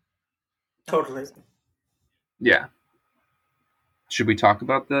 Yeah. Totally. Yeah. Should we talk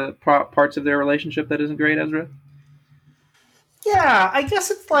about the parts of their relationship that isn't great, Ezra? Yeah, I guess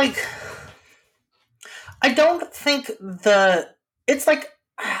it's like, I don't think it's like,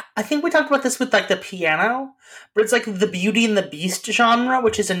 I think we talked about this with, like, the piano, but it's like the Beauty and the Beast genre,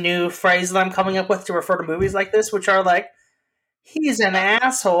 which is a new phrase that I'm coming up with to refer to movies like this, which are like, he's an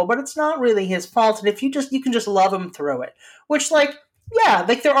asshole, but it's not really his fault, and if you can just love him through it. Which, like, yeah,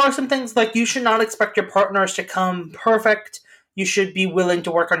 like, there are some things, like, you should not expect your partners to come perfect. You should be willing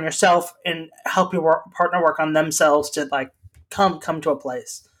to work on yourself and help your partner work on themselves to, like, come to a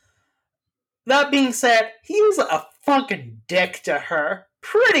place. That being said, he was a fucking dick to her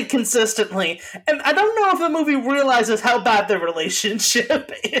pretty consistently, and I don't know if the movie realizes how bad the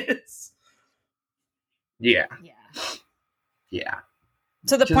relationship is. Yeah.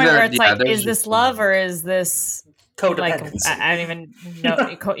 To the point where it's like, is this love or is this codependency? Like, I don't even know.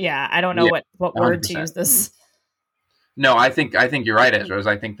 I don't know what word 100%. To use this. No, I think you're right, Ezra.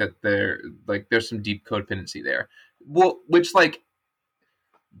 I think that there's some deep codependency there. Well, which, like,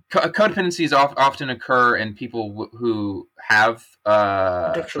 codependencies often occur in people who have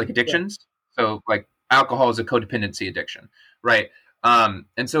like addictions. Yeah. So, like, alcohol is a codependency addiction, right?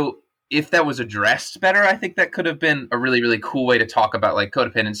 And so if that was addressed better, I think that could have been a really, really cool way to talk about, like,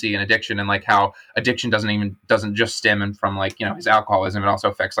 codependency and addiction, and, like, how addiction doesn't just stem from, like, you know, his alcoholism. It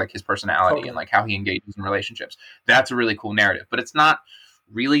also affects, like, his personality and, like, how he engages in relationships. That's a really cool narrative, but it's not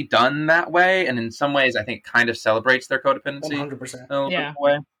really done that way, and in some ways I think it kind of celebrates their codependency 100%. Yeah.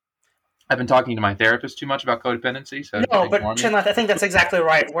 Way. I've been talking to my therapist too much about codependency, so no, but Chinlath, I think that's exactly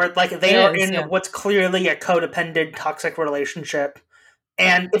right, where, like, they are in what's clearly a codependent toxic relationship,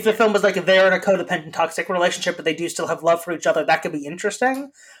 And if the film was like they're in a codependent, toxic relationship, but they do still have love for each other, that could be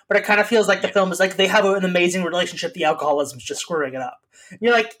interesting. But it kind of feels like the film is like they have an amazing relationship, the alcoholism's just screwing it up.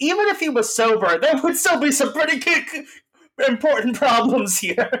 You're like, even if he was sober, there would still be some pretty important problems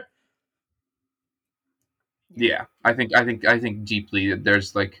here. Yeah, I think deeply that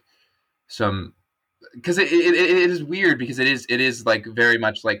there's like some, because it is weird, because it is like very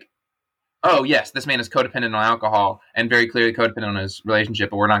much like, oh yes, this man is codependent on alcohol and very clearly codependent on his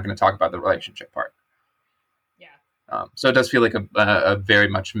relationship, but we're not going to talk about the relationship part. Yeah. So it does feel like a very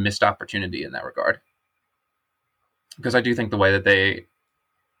much missed opportunity in that regard, because I do think the way that they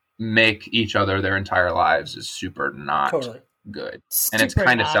make each other their entire lives is super not good, and it's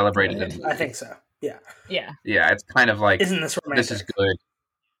kind of celebrated in the movie. I think so. Yeah. It's kind of like, isn't this romantic? This is good.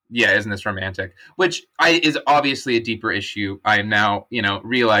 Yeah, isn't this romantic? Which is obviously a deeper issue. I am now,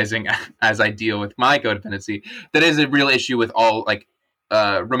 realizing as I deal with my codependency, that is a real issue with all like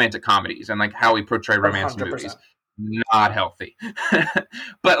romantic comedies and like how we portray romance in movies. Not healthy.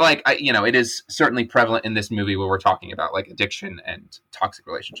 But like, it is certainly prevalent in this movie where we're talking about like addiction and toxic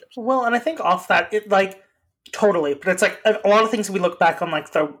relationships. Well, and I think off that, it like, totally, but it's like a lot of things we look back on,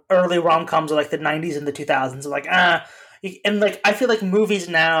 like the early rom-coms of like the 90s and the 2000s, like and like I feel like movies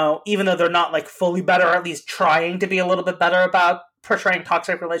now, even though they're not like fully better, or at least trying to be a little bit better about portraying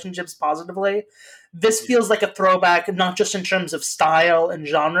toxic relationships positively, this feels like a throwback, not just in terms of style and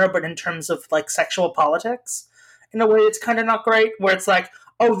genre, but in terms of like sexual politics in a way it's kind of not great, where it's like,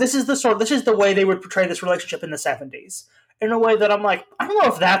 oh, this is the way they would portray this relationship in the 70s, in a way that I'm like, I don't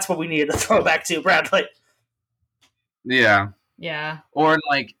know if that's what we needed to throw back to, Bradley. Yeah. Or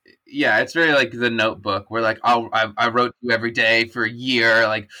like, it's very like The Notebook, where like, I wrote you every day for a year,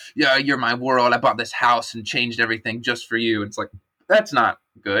 like, yeah, you're my world. I bought this house and changed everything just for you. It's like, that's not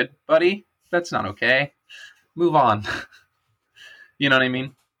good, buddy. That's not okay. Move on. You know what I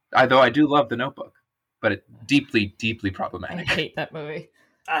mean? Though I do love The Notebook, but it's deeply, deeply problematic. I hate that movie.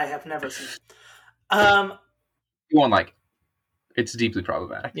 I have never seen it. You won't like it. It's deeply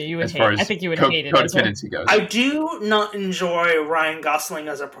problematic. Yeah, you would as hate. Far as I think you would hate it. Codependency goes. I do not enjoy Ryan Gosling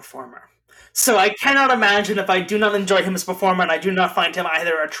as a performer, so I cannot imagine, if I do not enjoy him as a performer and I do not find him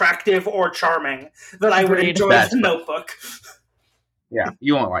either attractive or charming, that I would enjoy The Notebook. Yeah,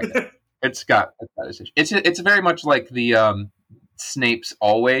 you won't like it. It's got it's very much like the Snape's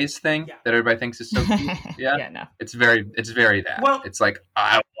always thing that everybody thinks is so cute. Yeah, no. It's very that. Well, it's like,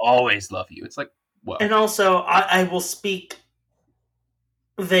 I will always love you. It's like, whoa. And also, I will speak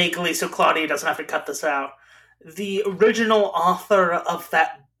vaguely so Claudia doesn't have to cut this out. The original author of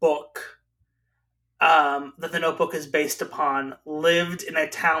that book, that The Notebook is based upon, lived in a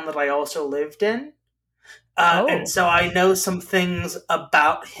town that I also lived in. And so I know some things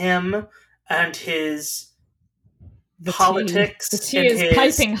about him and his politics. The tea is his,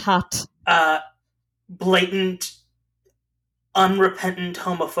 piping hot. Blatant, unrepentant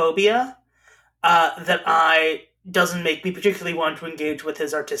homophobia that doesn't make me particularly want to engage with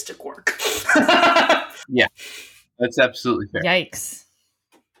his artistic work. Yeah, that's absolutely fair. Yikes.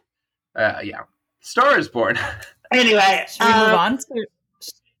 Yeah. Star is Born. Anyway, should we move on to...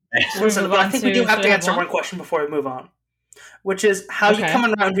 I think we do have to answer one question before we move on, which is, how you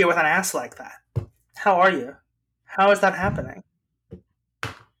coming around here with an ass like that? How are you? How is that happening?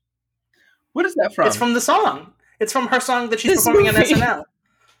 What is that from? It's from the song. It's from her song that she's performing on SNL.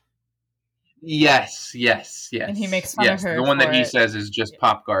 Yes. And he makes fun of her. The one that he says is just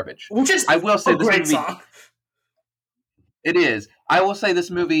pop garbage. Which is I will say, a great song. It is. I will say this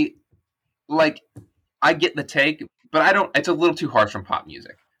movie, like, I get the take, but it's a little too harsh on pop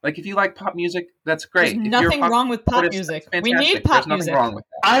music. Like, if you like pop music, that's great. There's nothing wrong with pop music. We need pop music. There's nothing wrong with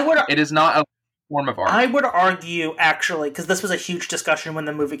that. It is not a form of art. I would argue, actually, because this was a huge discussion when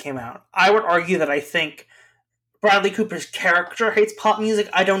the movie came out, I would argue that I think Bradley Cooper's character hates pop music.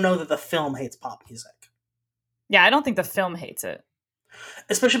 I don't know that the film hates pop music. Yeah, I don't think the film hates it.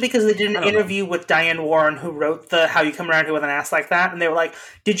 Especially because they did an interview with Diane Warren, who wrote the How You Come Around Here with an Ass Like That, and they were like,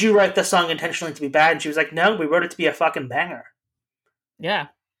 did you write the song intentionally to be bad? And she was like, no, we wrote it to be a fucking banger. Yeah.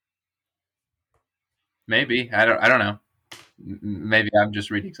 Maybe. I don't know. Maybe I'm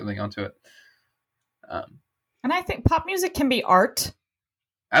just reading something onto it. And I think pop music can be art.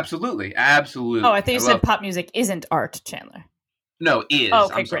 Absolutely. Oh, I think you said pop music isn't art, Chandler. No, is. Oh,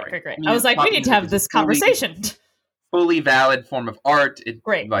 okay, great. I was like, we need to have this conversation. Fully valid form of art.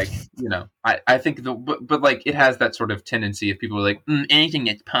 Great. Like, I think but like, it has that sort of tendency if people are like, anything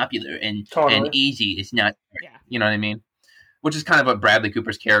that's popular and easy is not art. Yeah. You know what I mean? Which is kind of what Bradley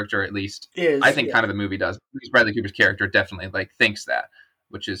Cooper's character, at least, I think kind of the movie does. At least Bradley Cooper's character definitely like thinks that,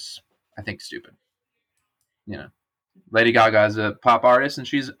 which is, I think, stupid. Lady Gaga is a pop artist, and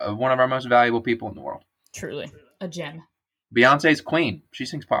she's one of our most valuable people in the world. Truly. A gem. Beyonce's queen. She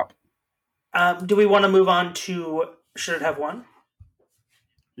sings pop. Do we want to move on to Should It Have Won?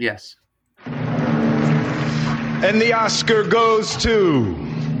 Yes. And the Oscar goes to...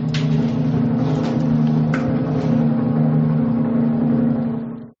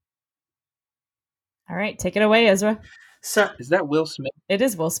 All right, take it away, Ezra. So, Is that Will Smith? It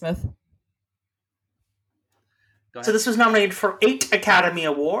is Will Smith. Go ahead. so this was nominated for 8 Academy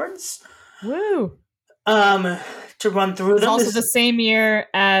Awards. Woo! To run through It's them. also the same year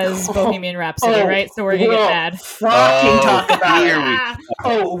as Bohemian Rhapsody, right? So we're gonna we'll get mad. Fucking talk about here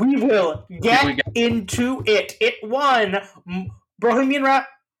it. We will get Here we go. into it. It won Bohemian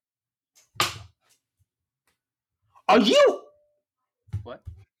Rhapsody. Are you?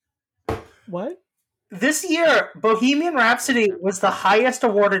 What? This year, Bohemian Rhapsody was the highest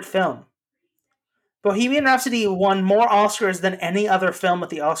awarded film. Bohemian Rhapsody won more Oscars than any other film at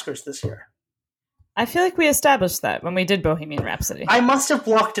the Oscars this year. I feel like we established that when we did Bohemian Rhapsody. I must have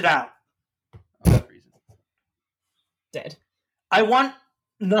blocked it out. Did. I want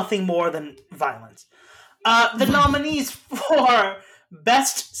nothing more than violence. The nominees for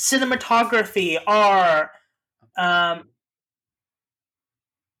Best Cinematography are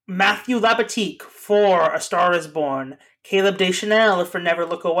Matthew Libatique for A Star Is Born, Caleb Deschanel for Never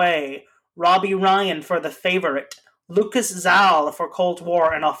Look Away, Robbie Ryan for The Favorite, Lucas Zal for Cold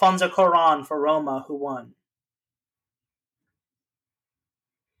War, and Alfonso Cuarón for Roma, who won.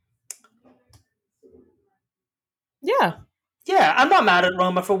 Yeah. Yeah, I'm not mad at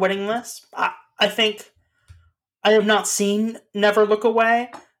Roma for winning this. I think I have not seen Never Look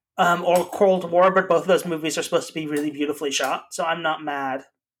Away or Cold War, but both of those movies are supposed to be really beautifully shot, so I'm not mad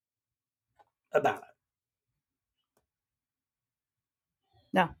about it.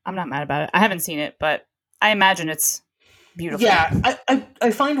 No, I'm not mad about it. I haven't seen it, but I imagine it's beautiful. Yeah,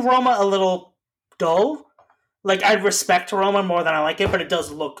 I find Roma a little dull. Like, I respect Roma more than I like it, but it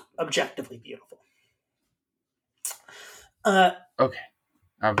does look objectively beautiful. Okay.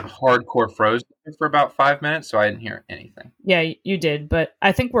 I've hardcore froze for about 5 minutes, so I didn't hear anything. Yeah, you did, but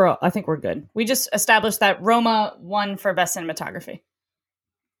I think we're good. We just established that Roma won for best cinematography.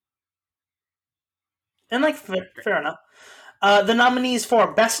 And, like, fair enough. The nominees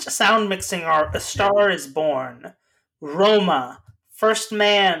for Best Sound Mixing are A Star Is Born, Roma, First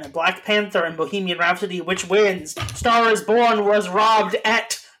Man, Black Panther, and Bohemian Rhapsody, which wins. Star Is Born was robbed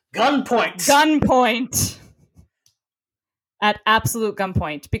at gunpoint. Gunpoint! At absolute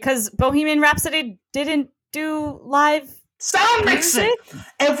gunpoint. Because Bohemian Rhapsody didn't do live Sound mixing! music?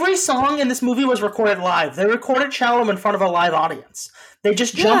 Every song in this movie was recorded live. They recorded Shallow in front of a live audience. They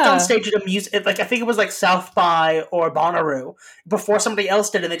just jumped Yeah. on stage at a music, like I think it was like South by or Bonnaroo, before somebody else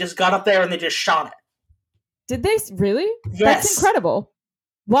did, and they just got up there and they just shot it. Did they really? Yes. That's incredible.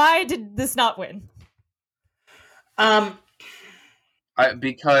 Why did this not win?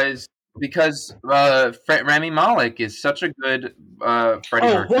 Because Rami Malek is such a good Freddie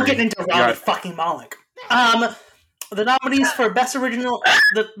Mercury. We're getting into Rami Yeah. fucking Malek. The nominees for best original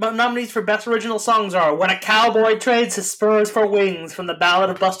songs are "When a Cowboy Trades His Spurs for Wings" from the Ballad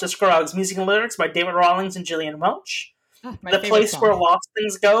of Buster Scruggs, music and lyrics by David Rawlings and Gillian Welch. My The favorite Place song. Where Lost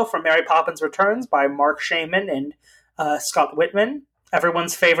Things Go from Mary Poppins Returns by Mark Shaman and Scott Whitman.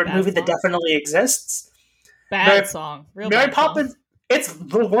 Everyone's favorite Bad movie that song. definitely exists. Bad song. Real Mary bad song. Poppins. It's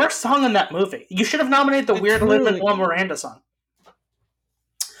the worst song in that movie. You should have nominated the It Weird truly Lin-Manuel Miranda song.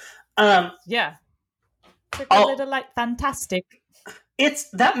 Yeah. Oh. Little Light Fantastic.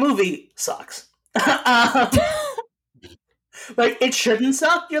 That movie sucks. Like, it shouldn't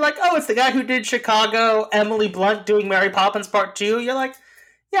suck. You're like, oh, it's the guy who did Chicago, Emily Blunt doing Mary Poppins Part 2. You're like,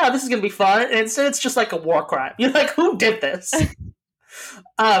 yeah, this is going to be fun. And instead, it's just like a war crime. You're like, who did this?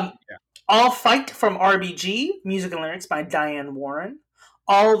 All Fight from RBG, music and lyrics by Diane Warren.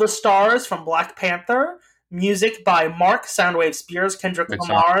 All the Stars from Black Panther, music by Mark Soundwave Spears, Kendrick Good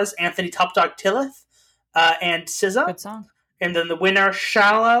Lamar's, Anthony Top Dog Tillith, and SZA. Good song. And then the winner,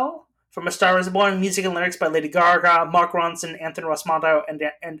 Shallow, from A Star Is Born, music and lyrics by Lady Gaga, Mark Ronson, Anthony Rosmato,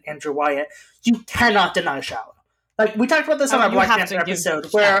 and Andrew Wyatt. You cannot deny Shallow. Like, we talked about this on our You Black have Panther to give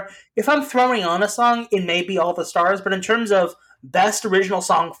episode, Shallow. where if I'm throwing on a song, it may be All the Stars, but in terms of best original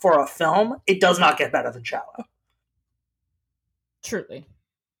song for a film, it does not get better than Shallow. Truly.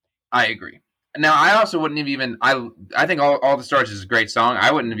 I agree. Now, I also wouldn't have even... I think All the Stars is a great song.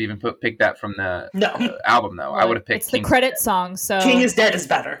 I wouldn't have even picked that from the album, though. I would have picked It's the King credit song, so... King is Dead is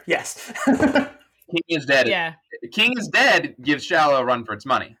better, yes. King is Dead. Yeah. King is Dead gives Shallow a run for its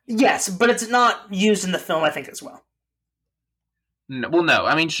money. Yes, but it's not used in the film, I think, as well. No, well, no.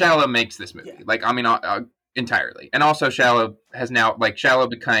 I mean, Shallow makes this movie. Yeah. Like, I mean, entirely. And also, Shallow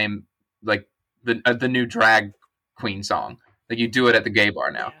became like the new drag queen song. Like you do it at the gay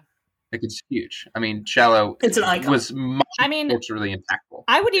bar now. Yeah. Like it's huge. I mean, Shallow It's an icon. was culturally impactful.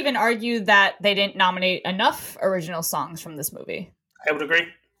 I would even argue that they didn't nominate enough original songs from this movie. I would agree.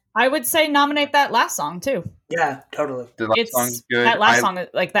 I would say nominate that last song too. Yeah, totally. The last song's good. That last song,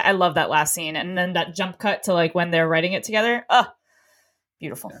 like that, I love that last scene, and then that jump cut to like when they're writing it together.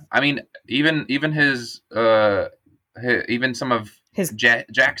 Beautiful. I mean, even his even some of His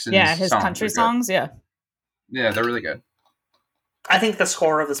Jackson's his songs country are good. songs. Yeah, they're really good. I think the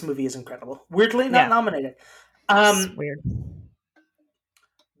score of this movie is incredible. Weirdly not nominated. it's weird.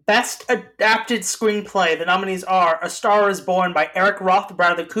 Best Adapted Screenplay. The nominees are A Star Is Born by Eric Roth,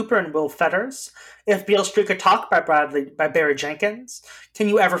 Bradley Cooper, and Will Fetters. If Beale Street Could Talk by Barry Jenkins. Can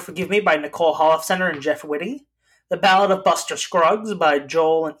You Ever Forgive Me by Nicole Holofcener and Jeff Whitty. The Ballad of Buster Scruggs by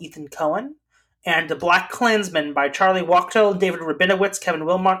Joel and Ethan Coen. And The Black Klansman by Charlie Wachtel, David Rabinowitz, Kevin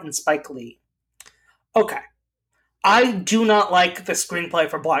Wilmot, and Spike Lee. Okay. I do not like the screenplay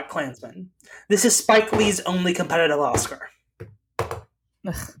for Black Klansman. This is Spike Lee's only competitive Oscar.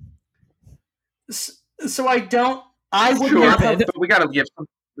 Ugh. So I would Sure, not have... but we got to give.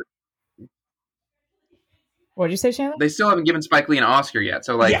 What did you say, Shannon? They still haven't given Spike Lee an Oscar yet,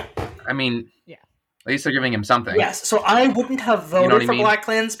 so like, Yeah. I mean, Yeah. at least they're giving him something. Yes, so I wouldn't have voted You know what I for mean? Black Because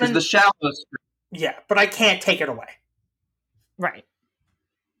Klansman. The Shallows. Yeah, but I can't take it away. Right.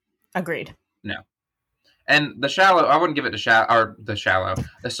 Agreed. No. And The Shallow, I wouldn't give it to The Shallow.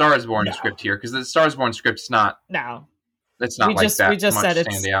 The Star Is Born No. script here, because the Star Is Born script's not. No. It's not we like just that. we just much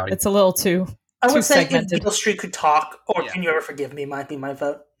said Sandy Outie. it's a little too. I Too would say segmented. If Beale Street Could Talk or Yeah. Can You Ever Forgive Me might be my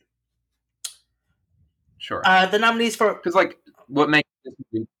vote. Sure. The nominees for... Because like, what makes this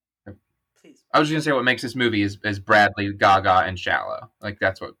movie? Please. I was just gonna say what makes this movie is Bradley, Gaga, and Shallow. Like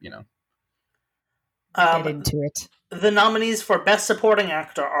that's what you know. Get into it. The nominees for Best Supporting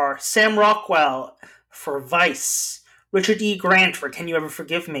Actor are Sam Rockwell for Vice, Richard E. Grant for Can You Ever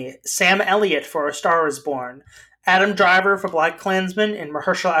Forgive Me, Sam Elliott for A Star Is Born, Adam Driver for Black Klansman, and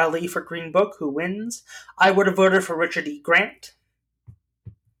Mahershala Ali for Green Book, who wins. I would have voted for Richard E. Grant.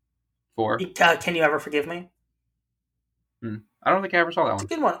 For Can You Ever Forgive Me? I don't think I ever saw that It's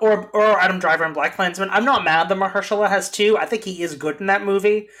a one. good one. Or Adam Driver and Black Klansman. I'm not mad that Mahershala has two. I think he is good in that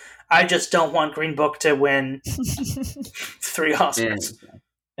movie. I just don't want Green Book to win 3 Oscars. Yeah.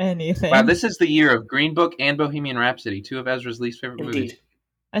 Anything. Wow, this is the year of Green Book and Bohemian Rhapsody, 2 of Ezra's least favorite movies. Indeed.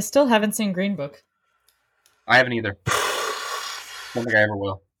 I still haven't seen Green Book. I haven't either. Don't think I ever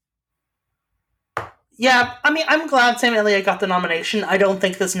will. Yeah, I mean, I'm glad Sam Elliott got the nomination. I don't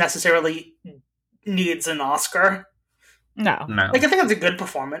think this necessarily needs an Oscar. No. No. Like, I think it's a good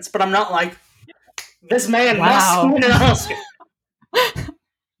performance, but I'm not like, this man Wow. must win an Oscar.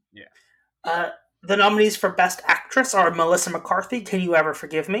 Yeah. The nominees for Best Actress are Melissa McCarthy, Can You Ever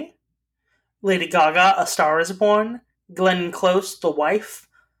Forgive Me? Lady Gaga, A Star Is Born, Glenn Close, The Wife,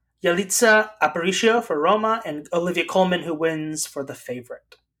 Yalitza Aparicio for Roma, and Olivia Colman, who wins for The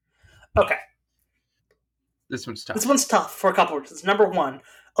Favorite. Okay, This one's tough. this one's tough for a couple of reasons. Number one,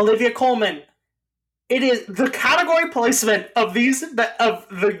 Olivia Colman. It is the category placement of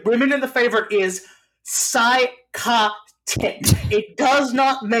the women in The Favorite is psychotic. It does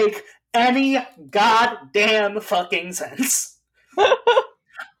not make any goddamn fucking sense.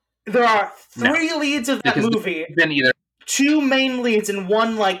 There are 3 leads of that Because movie, Then either 2 main leads and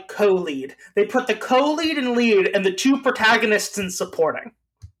 1 like co-lead. They put the co-lead in lead and the 2 protagonists in supporting.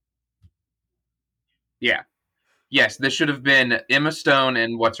 yeah. Yes, this should have been Emma Stone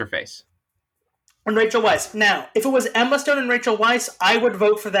and what's her face. And Rachel Weisz. Now, if it was Emma Stone and Rachel Weisz, I would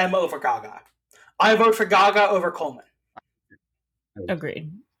vote for them over Gaga. I vote for Gaga over Coleman.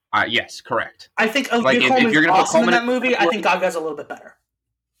 Agreed. Yes, correct. I think Like, Olivia if Colman's you're gonna put awesome in Colman that in- movie. I think Gaga's a little bit better.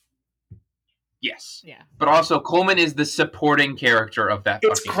 Yes. Yeah. But also, Coleman is the supporting character of that.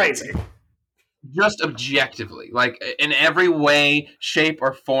 It's fucking crazy. movie. Just objectively, like in every way, shape,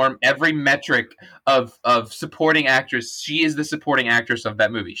 or form, every metric of supporting actress, she is the supporting actress of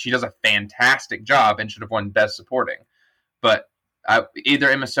that movie. She does a fantastic job and should have won Best Supporting. But either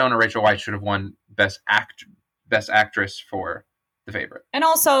Emma Stone or Rachel Weisz should have won Best Actress for The Favorite. And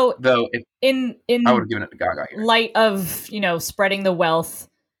also, Though, if in I would have given it to Gaga here. light of, spreading the wealth,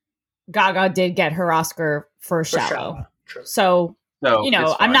 Gaga did get her Oscar for Shallow. True. So, So it's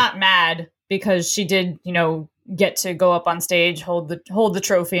I'm fine. not mad because she did, get to go up on stage, hold the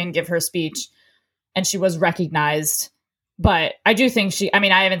trophy and give her speech, and she was recognized. But I do think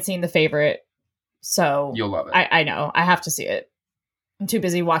I haven't seen The Favorite, so You'll love it. I know I have to see it. I'm too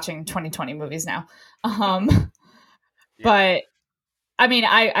busy watching 2020 movies now. But I mean,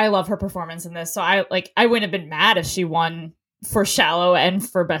 I love her performance in this, so I wouldn't have been mad if she won for Shallow and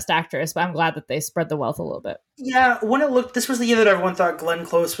for Best Actress, but I'm glad that they spread the wealth a little bit. Yeah, when it looked, this was the year that everyone thought Glenn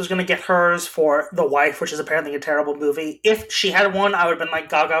Close was going to get hers for The Wife, which is apparently a terrible movie. If she had won, I would have been like,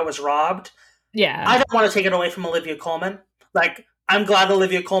 Gaga was robbed. Yeah. I don't want to take it away from Olivia Colman. Like, I'm glad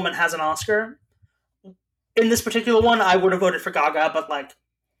Olivia Colman has an Oscar. In this particular one, I would have voted for Gaga, but like,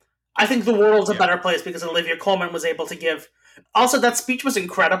 I think the world's a better place because Olivia Colman was able to give. Also, that speech was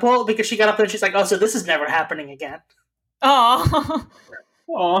incredible because she got up there and she's like, "Oh, so this is never happening again." Oh.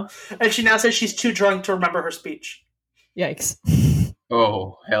 Aww. And she now says she's too drunk to remember her speech. Yikes.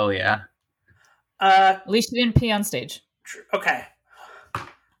 Oh, hell yeah. At least she didn't pee on stage. Okay.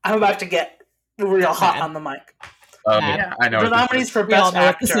 I'm about to get real hot on the mic. Yeah, I know. The nominees for Best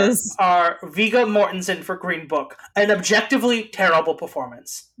Actor are Viggo Mortensen for Green Book, an objectively terrible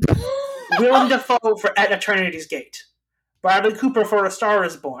performance. Willem Dafoe for At Eternity's Gate. Bradley Cooper for A Star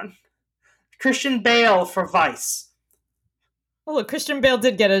Is Born. Christian Bale for Vice. Oh, look, Christian Bale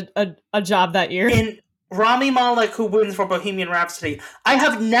did get a job that year. In Rami Malek, who wins for Bohemian Rhapsody. I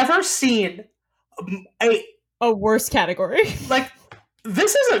have never seen a worse category. Like,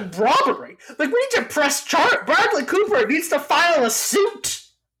 this is a robbery. Like, we need to press chart. Bradley Cooper needs to file a suit.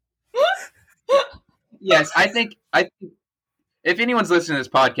 Yes, I think if anyone's listening to this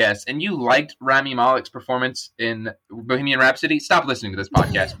podcast and you liked Rami Malek's performance in Bohemian Rhapsody, stop listening to this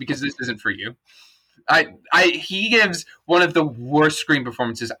podcast because this isn't for you. He gives one of the worst screen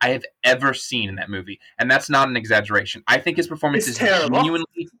performances I have ever seen in that movie, and that's not an exaggeration. I think his performance is terrible.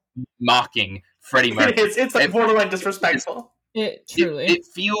 genuinely mocking Freddie Mercury. It's like borderline disrespectful. It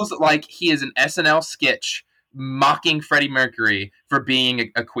feels like he is an SNL sketch mocking Freddie Mercury for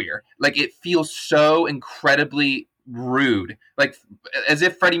being a queer. Like, it feels so incredibly rude. Like, as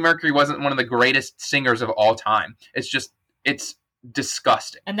if Freddie Mercury wasn't one of the greatest singers of all time. It's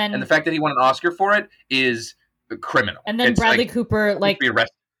disgusting. And the fact that he won an Oscar for it is criminal. And then Bradley Cooper,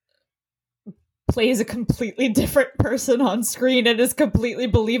 plays a completely different person on screen and is completely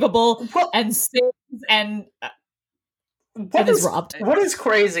believable and sings and... is robbed. What is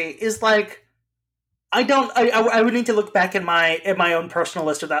crazy is like I would need to look back in my own personal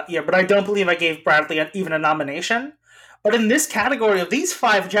list of that year, but I don't believe I gave Bradley even a nomination. But in this category of these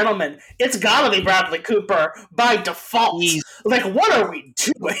five gentlemen, it's gotta be Bradley Cooper by default. Like, what are we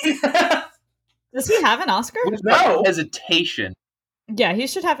doing? Does he have an Oscar? No hesitation. Yeah, he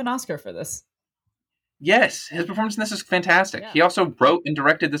should have an Oscar for this. Yes, his performance in this is fantastic. Yeah. He also wrote and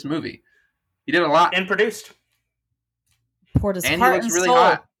directed this movie. He did a lot and produced. Poured his and heart he looks and really soul.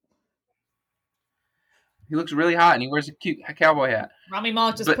 hot. He looks really hot, and he wears a cute cowboy hat. Rami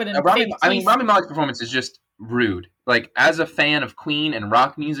Malek put in Rami teeth. Malek's performance is just rude. Like, as a fan of Queen and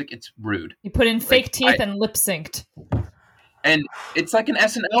rock music, it's rude. He put in fake teeth and lip synced. And it's like an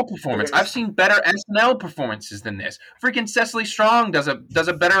SNL performance. I've seen better SNL performances than this. Freaking Cecily Strong does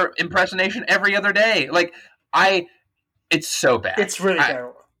a better impersonation every other day. Like, it's so bad. It's really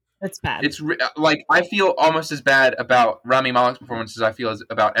terrible. It's bad. It's like, I feel almost as bad about Rami Malek's performance as I feel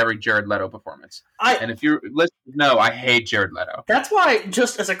about every Jared Leto performance. And if you're listening, no, I hate Jared Leto. That's why,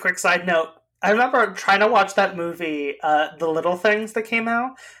 just as a quick side note, I remember trying to watch that movie, The Little Things, that came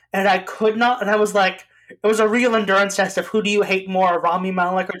out, and I could not, and I was like, it was a real endurance test of who do you hate more, Rami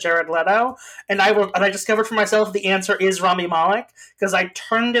Malek or Jared Leto? And I discovered for myself the answer is Rami Malek, because I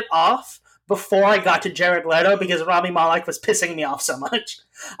turned it off before I got to Jared Leto because Rami Malek was pissing me off so much.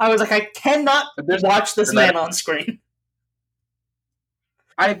 I was like, I cannot watch this man on screen.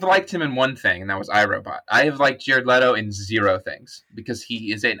 I've liked him in one thing, and that was iRobot. I have liked Jared Leto in zero things because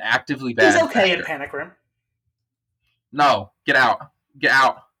he is an actively bad. He's okay actor. in Panic Room. No, get out.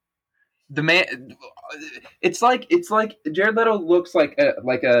 The man, it's like Jared Leto looks like a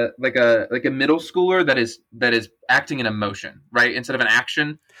middle schooler that is acting in emotion, right, instead of an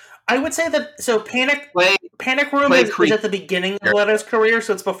action. I would say that Panic Room is at the beginning of Leto's career,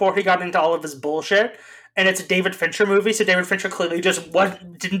 so it's before he got into all of his bullshit, and it's a David Fincher movie, so David Fincher clearly just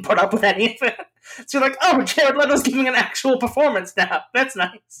didn't put up with any of it. So you're like, oh, Jared Leto's giving an actual performance now. That's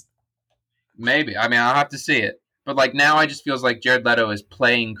nice. Maybe. I mean, I'll have to see it. But like now, I just feels like Jared Leto is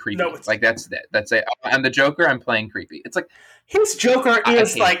playing creepy. No, like that's it. I'm the Joker. I'm playing creepy. It's like his Joker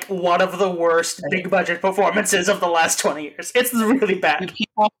is like one of the worst big budget performances of the last 20 years. It's really bad.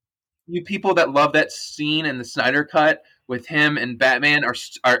 You people that love that scene in the Snyder Cut with him and Batman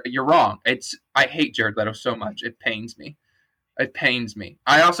are you're wrong. I hate Jared Leto so much. It pains me.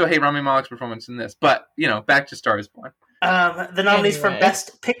 I also hate Rami Malek's performance in this. But back to Star Is Born. The nominees for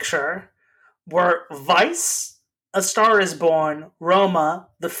Best Picture were Vice, A Star Is Born, Roma,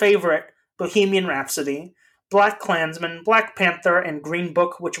 The Favorite, Bohemian Rhapsody, Black Klansman, Black Panther, and Green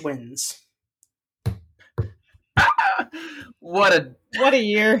Book, which wins? What a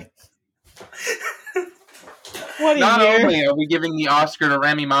year. What a Not year. only are we giving the Oscar to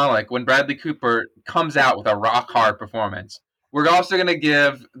Rami Malek when Bradley Cooper comes out with a rock hard performance, we're also going to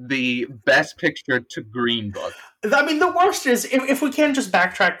give the Best Picture to Green Book. I mean, the worst is, if we can just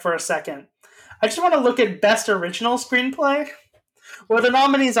backtrack for a second, I just want to look at Best Original Screenplay, where the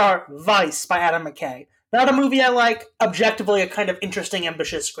nominees are Vice by Adam McKay. Not a movie I like, objectively a kind of interesting,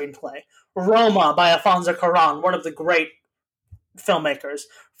 ambitious screenplay. Roma by Alfonso Cuarón, one of the great filmmakers.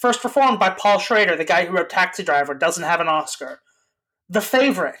 First performed by Paul Schrader, the guy who wrote Taxi Driver, doesn't have an Oscar. The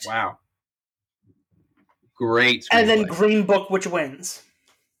Favorite. Wow. Great screenplay. And then Green Book, which wins.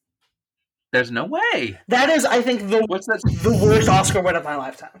 There's no way. That is, I think, the worst Oscar win of my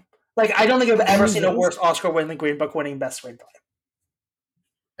lifetime. Like, I don't think I've ever seen a worse Oscar win than Green Book winning Best Screenplay.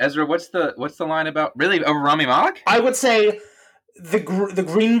 Ezra, what's the line about? Really, over Rami Malek? I would say the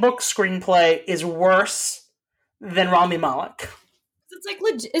Green Book screenplay is worse than Rami Malek. It's like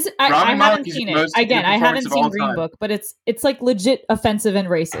legit. I haven't seen it. Again, I haven't seen Green Book, but it's like legit offensive and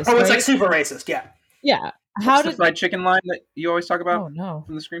racist. Oh, it's right? like super racist. Yeah. Yeah. What's the fried chicken line that you always talk about? Oh no!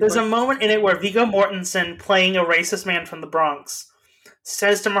 From the screenplay? There's a moment in it where Viggo Mortensen, playing a racist man from the Bronx,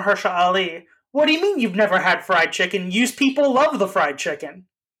 says to Mahershala Ali, "What do you mean you've never had fried chicken? Used people love the fried chicken."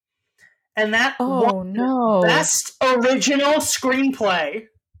 And that won Best Original Screenplay.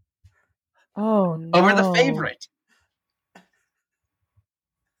 Oh no! Over The Favorite.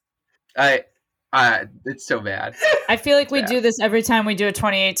 It's so bad. I feel like we do this every time we do a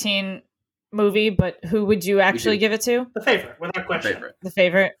 2018 movie, but who would you actually give it to? The Favorite, without question. The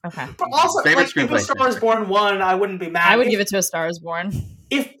Favorite. Okay. But also, Favorite like, if A Star Is Born won, I wouldn't be mad. I would give it to A Star Is Born.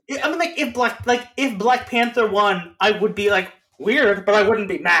 If Black Panther won, I would be like weird, but I wouldn't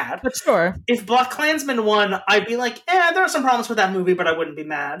be mad. But sure. If Black Klansman won, I'd be like, there are some problems with that movie, but I wouldn't be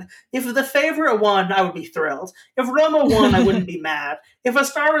mad. If The Favorite won, I would be thrilled. If Roma won, I wouldn't be mad. If A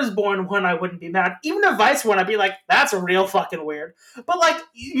Star Is Born won, I wouldn't be mad. Even if Vice won, I'd be like, that's real fucking weird. But like,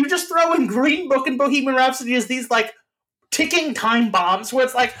 you just throw in Green Book and Bohemian Rhapsody as these like ticking time bombs where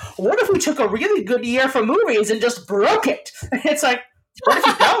it's like, what if we took a really good year for movies and just broke it? And it's like, what if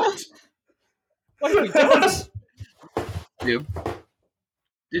we don't? What if we don't? Dude.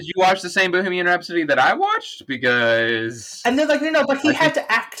 Did you watch the same Bohemian Rhapsody that I watched? Because... And they're like, no, but he had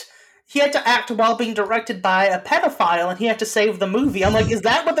to act. He had to act while being directed by a pedophile, and he had to save the movie. I'm like, is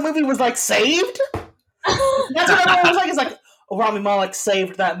that what the movie was like, saved? That's what everyone was like. It's like, Rami Malek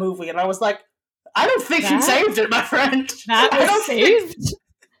saved that movie. And I was like, I don't think he saved it, my friend. That was saved?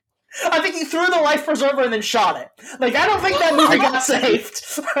 I think he threw the life preserver and then shot it. Like, I don't think that movie got saved.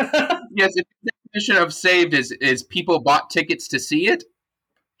 Yes, if the definition of saved is people bought tickets to see it,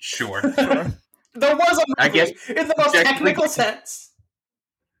 sure. There was a movie, I guess, in the most technical sense.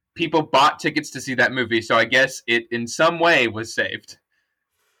 People bought tickets to see that movie, so I guess it in some way was saved.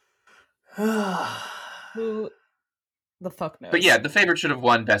 Who the fuck knows? But yeah, The Favorite should have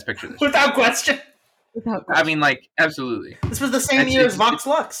won Best Picture this year. Without question. I mean, like, absolutely. This was the same year as Vox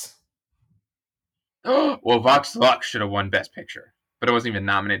Lux. Well, Vox Lux should have won Best Picture, but it wasn't even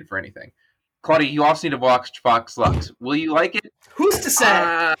nominated for anything. Claudia, you also need to watch Vox Lux. Will you like it? Who's to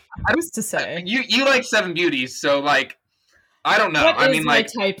say? Who's to say? You like Seven Beauties, so like, I don't know. What I is mean, my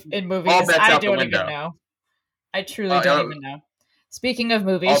like, type in movies? all bets I out the don't even window. know. I truly don't even know. Speaking of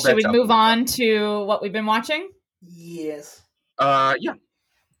movies, All should we bets out move the on to what we've been watching? Yes. Yeah.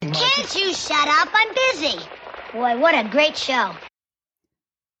 Can't you shut up? I'm busy. Boy, what a great show.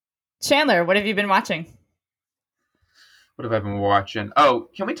 Chandler, what have you been watching? What have I been watching? Oh,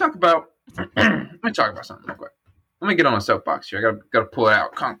 can we talk about... Let me talk about something real quick. Let me get on a soapbox here. I gotta pull it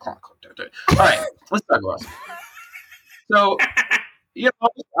out. All right, let's talk about something. So,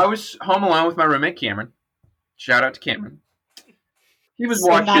 I was home alone with my roommate, Cameron. Shout out to Cameron. He was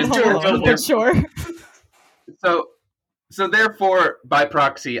watching... Not home alone, but sure. So therefore, by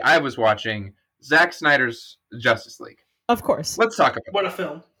proxy, I was watching Zack Snyder's Justice League. Of course. Let's talk about What a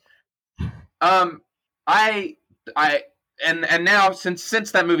film. And now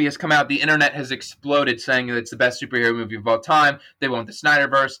since that movie has come out, the internet has exploded saying that it's the best superhero movie of all time. They want the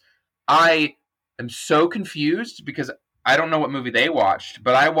Snyderverse. I am so confused because I don't know what movie they watched,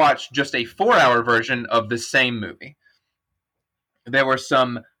 but I watched just a 4-hour version of the same movie. There were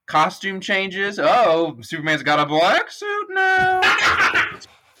some costume changes. Oh, Superman's got a black suit now.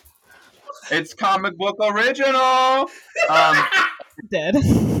 It's comic book original. Dead.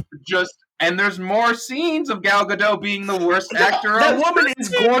 And there's more scenes of Gal Gadot being the worst actor. That woman is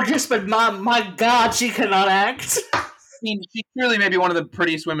gorgeous, but my God, she cannot act. mean, she clearly may be one of the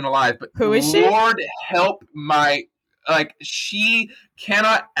prettiest women alive, but Who is she? Lord help my... Like, she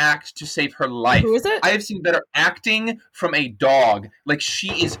cannot act to save her life. Who is it? I have seen better acting from a dog. Like,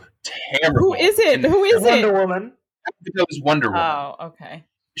 she is terrible. Who is it? Who is Wonder it? Woman. It was Wonder Woman. Oh, okay.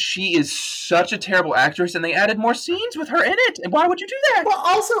 She is such a terrible actress, and they added more scenes with her in it. And why would you do that? Well,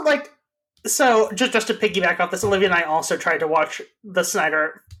 also, like, so just to piggyback off this, Olivia and I also tried to watch the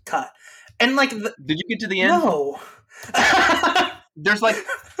Snyder cut, and like, Did you get to the end? no. There's like...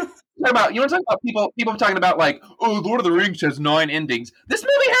 You want to talk about people talking about, like, oh, Lord of the Rings has 9 endings. This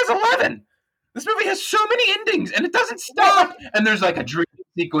movie has 11. This movie has so many endings, and it doesn't stop. And there's like a dream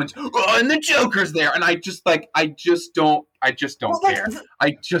sequence, and the Joker's there, and I just don't care.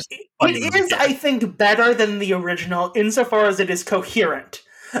 I just It is, care. I think, better than the original insofar as it is coherent.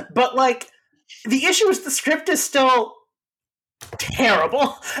 But like, the issue is the script is still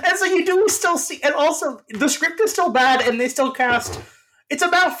terrible, and so you do still see, and also the script is still bad, and they still cast. It's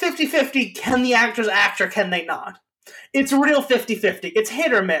about 50-50, can the actors act or can they not? It's real 50-50. It's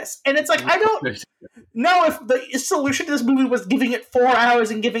hit or miss. And it's like, I don't know if the solution to this movie was giving it 4 hours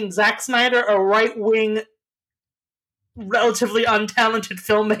and giving Zack Snyder, a right-wing, relatively untalented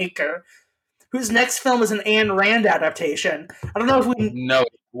filmmaker, whose next film is an Ayn Rand adaptation. I don't know if we... No,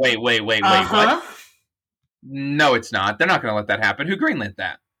 wait, what? No, it's not. They're not going to let that happen. Who greenlit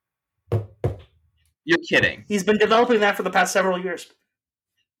that? You're kidding. He's been developing that for the past several years.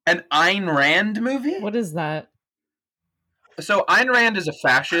 An Ayn Rand movie? What is that? So Ayn Rand is a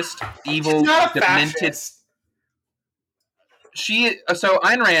fascist, evil, She's not a demented. fascist. So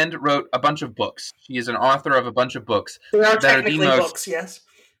Ayn Rand wrote a bunch of books. She is an author of a bunch of books. There are that are technically books, yes.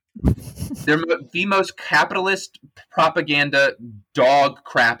 They're the most capitalist propaganda dog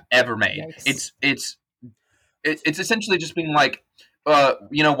crap ever made. Yikes. It's essentially just being like,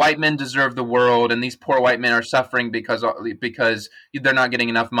 white men deserve the world, and these poor white men are suffering because they're not getting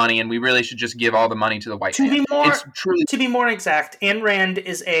enough money, and we really should just give all the money to the white man. To be more exact, Ayn Rand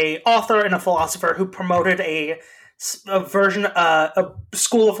is a author and a philosopher who promoted a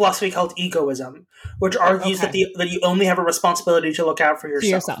school of philosophy called egoism, which argues that you only have a responsibility to look out for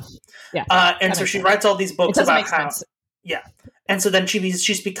yourself. Yeah, and so she writes all these books about how. Sense. Yeah, and so then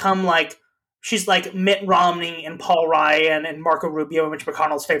she's become like. She's like Mitt Romney and Paul Ryan and Marco Rubio and Mitch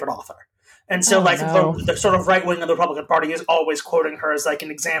McConnell's favorite author. And so the sort of right wing of the Republican Party is always quoting her as like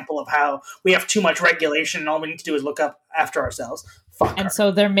an example of how we have too much regulation and all we need to do is look up after ourselves. So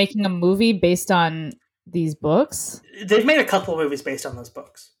they're making a movie based on these books? They've made a couple of movies based on those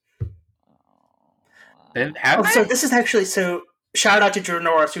books. So this is actually, shout out to Drew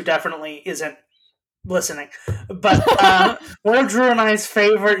Norris, who definitely isn't listening, but one of Drew and I's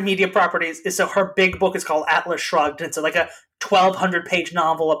favorite media properties is, so her big book is called Atlas Shrugged, and it's like a 1,200-page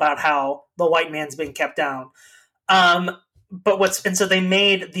novel about how the white man's being kept down. So they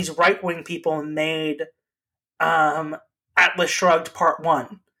made, these right-wing people made Atlas Shrugged Part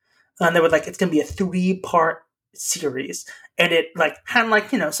 1, and they were like, it's going to be a 3-part series, and it like had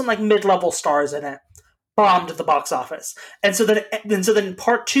some like mid-level stars in it. Bombed at the box office, and so then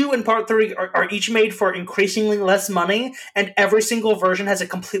part 2 and part 3 are each made for increasingly less money, and every single version has a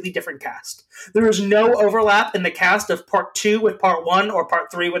completely different cast. There is no overlap in the cast of part 2 with part 1 or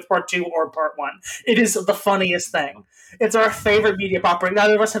part 3 with part 2 or part 1. It is the funniest thing. It's our favorite media property.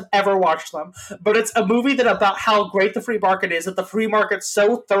 Neither of us have ever watched them, but it's a movie about how great the free market is, that the free market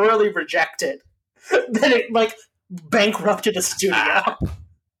so thoroughly rejected that it like bankrupted a studio.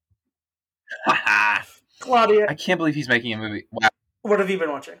 Claudia, I can't believe he's making a movie. Wow. What have you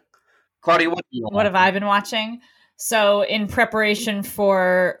been watching? Claudia, what have I been watching? So in preparation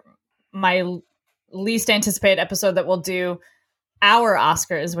for my least anticipated episode that we'll do, our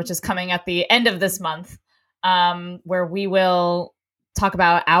Oscars, which is coming at the end of this month, where we will talk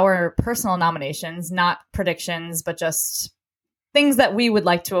about our personal nominations, not predictions, but just things that we would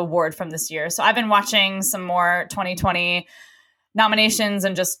like to award from this year. So I've been watching some more 2020 nominations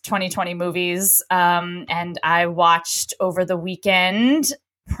and just 2020 movies. And I watched over the weekend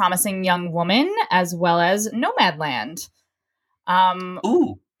Promising Young Woman as well as Nomadland.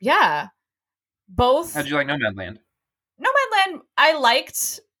 Ooh. Yeah. Both. How'd you like Nomadland? Nomadland, I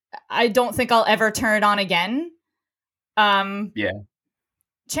liked. I don't think I'll ever turn it on again. Yeah.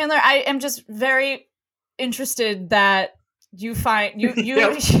 Chandler, I am just very interested that you find you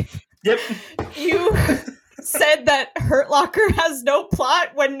Yep. you said that Hurt Locker has no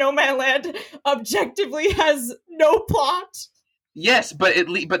plot when Nomadland objectively has no plot. Yes, but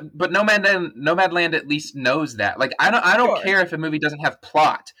but Nomadland at least knows that. Like I don't care if a movie doesn't have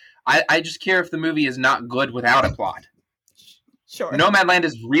plot. I just care if the movie is not good without a plot. Sure. Nomadland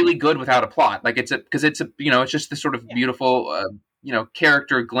is really good without a plot. Like it's just this sort of beautiful,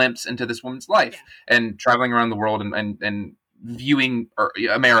 character glimpse into this woman's life and traveling around the world and viewing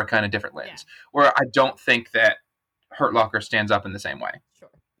America in a different lens. Where I don't think that Hurt Locker stands up in the same way. Sure.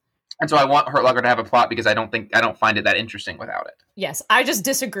 And so I want Hurt Locker to have a plot because I don't find it that interesting without it. Yes, I just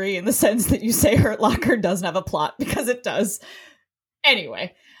disagree in the sense that you say Hurt Locker doesn't have a plot, because it does.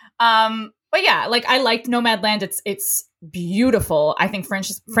 Anyway, but yeah, like I liked Nomadland. It's beautiful. I think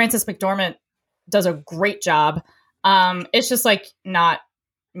Frances McDormand does a great job. It's just like not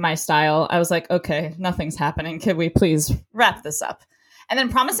my style. I was like, okay, nothing's happening. Could we please wrap this up? And then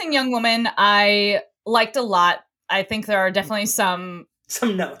Promising Young Woman, I liked a lot. I think there are definitely some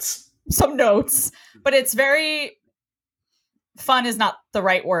notes, but it's very fun is not the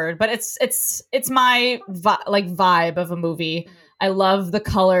right word, but it's my vibe of a movie. I love the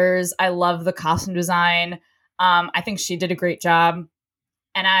colors. I love the costume design. I think she did a great job.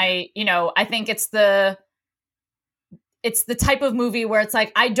 And I think it's the type of movie where it's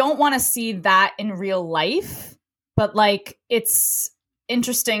like, I don't want to see that in real life, but like, it's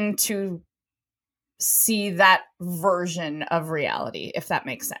interesting to see that version of reality, if that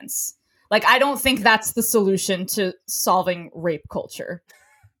makes sense. Like, I don't think that's the solution to solving rape culture.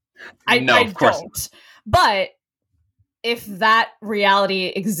 I don't. But if that reality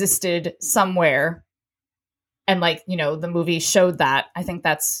existed somewhere and like, the movie showed that, I think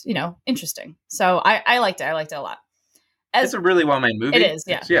that's, interesting. So I liked it. I liked it a lot. It's a really well-made movie. It is,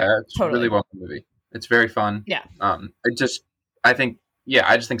 yeah. It's totally. a really well-made movie. It's very fun. Yeah. I just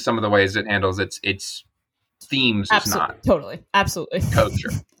think some of the ways it handles its themes is not totally, absolutely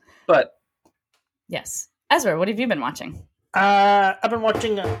kosher. But yes, Ezra, what have you been watching? I've been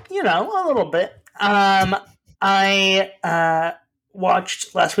watching, a little bit. I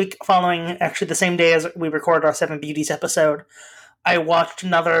watched last week, following actually the same day as we recorded our Seven Beauties episode. I watched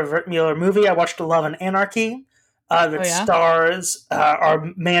another Vert Mueller movie. I watched Love and Anarchy. That stars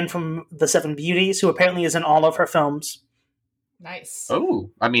our man from the Seven Beauties, who apparently is in all of her films. Nice. Oh,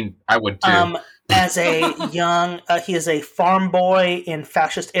 I mean, I would too. As a young, he is a farm boy in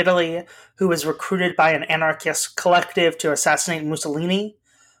fascist Italy who is recruited by an anarchist collective to assassinate Mussolini.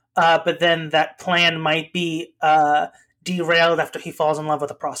 But then that plan might be derailed after he falls in love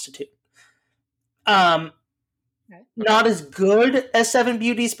with a prostitute. Not as good as Seven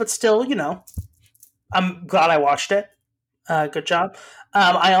Beauties, but still, I'm glad I watched it. Good job.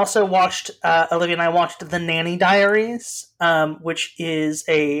 I also watched, Olivia and I watched The Nanny Diaries, which is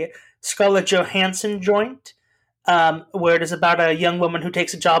a Scarlett Johansson joint, where it is about a young woman who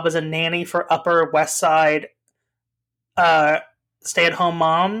takes a job as a nanny for Upper West Side stay-at-home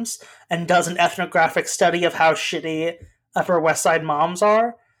moms and does an ethnographic study of how shitty Upper West Side moms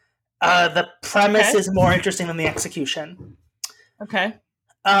are. The premise is more interesting than the execution. Okay.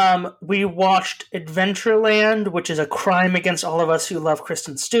 We watched Adventureland, which is a crime against all of us who love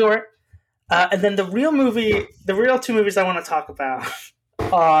Kristen Stewart. And then the real two movies I want to talk about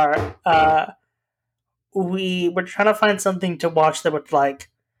are, we were trying to find something to watch that would like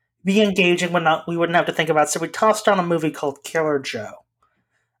be engaging, but we wouldn't have to think about. So we tossed on a movie called Killer Joe.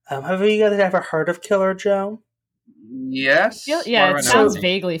 Have you guys ever heard of Killer Joe? Yes. Yeah, it sounds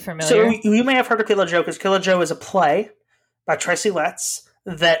vaguely familiar. So you may have heard of Killer Joe because Killer Joe is a play by Tracy Letts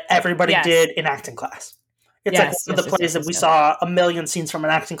that everybody did in acting class. It's like one of the plays that we saw a million scenes from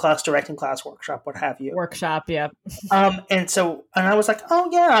an acting class, directing class, workshop, what have you. Workshop, yeah. And I was like, oh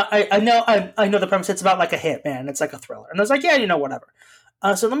yeah, I know the premise. It's about like a hitman. It's like a thriller. And I was like, yeah, whatever.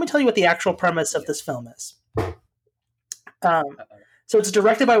 So let me tell you what the actual premise of this film is. So it's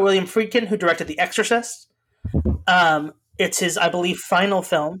directed by William Friedkin, who directed The Exorcist. It's his, I believe, final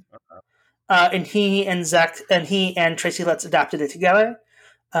film. And he and Tracy Letts adapted it together.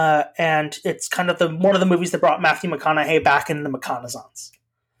 And it's kind of one of the movies that brought Matthew McConaughey back in the McConaughey's.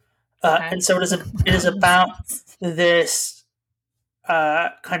 And so it is about this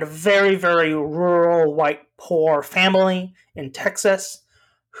kind of very, very rural, white, poor family in Texas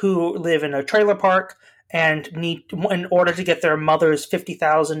who live in a trailer park and need, in order to get their mother's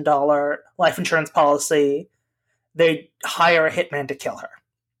 $50,000 life insurance policy, they hire a hitman to kill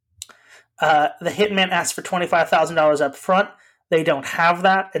her. The hitman asks for $25,000 up front. They don't have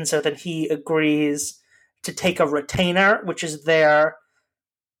that, and so then he agrees to take a retainer, which is their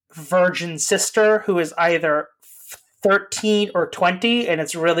virgin sister, who is either 13 or 20, and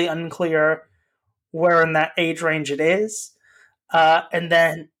it's really unclear where in that age range it is. And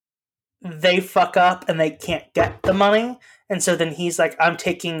then they fuck up and they can't get the money, and so then he's like, I'm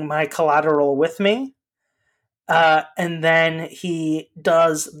taking my collateral with me. And then he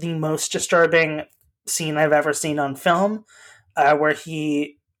does the most disturbing scene I've ever seen on film, where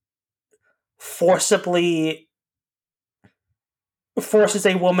he forcibly forces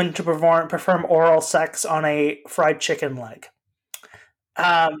a woman to perform oral sex on a fried chicken leg.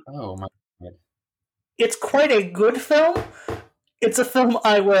 Oh my God. It's quite a good film. It's a film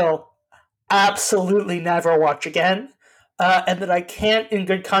I will absolutely never watch again, and that I can't in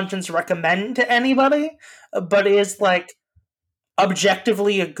good conscience recommend to anybody, but is like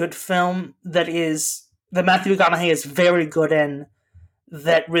objectively a good film that Matthew McConaughey is very good in,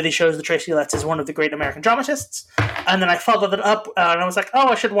 that really shows that Tracy Letts is one of the great American dramatists. And then I followed it up, and I was like, oh,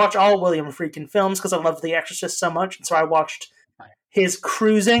 I should watch all William Friedkin films because I love The Exorcist so much. And so I watched his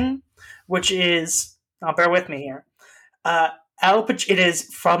Cruising, which is, bear with me here, it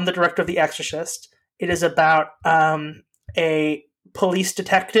is from the director of The Exorcist. It is about a police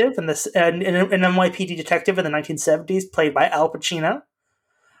detective, an NYPD detective in the 1970s, played by Al Pacino,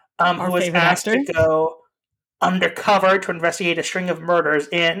 who was asked to go undercover to investigate a string of murders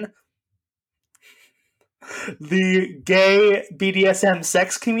in the gay BDSM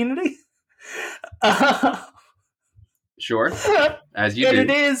sex community. Sure, as you do.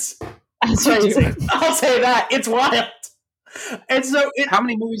 And it is crazy. I'll say that. It's wild. And so, how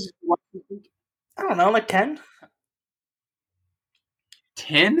many movies did you watch this week? I don't know, like 10?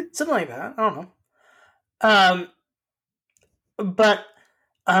 10? Something like that. I don't know. But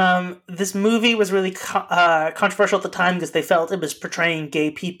this movie was really controversial at the time because they felt it was portraying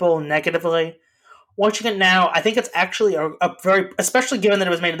gay people negatively. Watching it now, I think it's actually a very, especially given that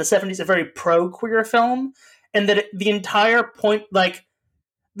it was made in the 70s, a very pro-queer film, and that the entire point, like,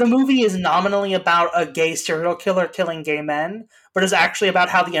 the movie is nominally about a gay serial killer killing gay men, but is actually about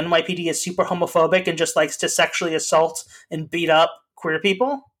how the NYPD is super homophobic and just likes to sexually assault and beat up queer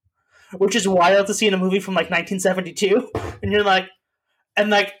people, which is wild to see in a movie from, like, 1972. And you're like, and,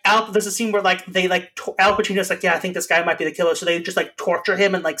 like, there's a scene where, like, they, like, Al Pacino's like, yeah, I think this guy might be the killer, so they just, like, torture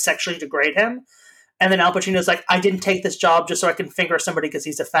him and, like, sexually degrade him. And then Al Pacino's like, I didn't take this job just so I can finger somebody because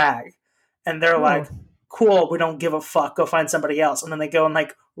he's a fag. And they're like, cool, we don't give a fuck, go find somebody else. And then they go and,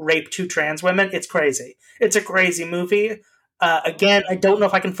 like, rape 2 trans women. It's crazy. It's a crazy movie. Again, I don't know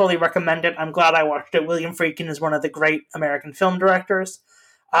if I can fully recommend it. I'm glad I watched it. William Friedkin is one of the great American film directors.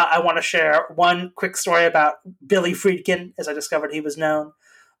 I want to share one quick story about Billy Friedkin, as I discovered he was known,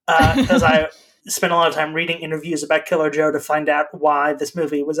 because I spent a lot of time reading interviews about Killer Joe to find out why this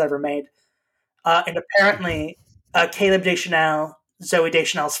movie was ever made. And apparently, Caleb Deschanel, Zooey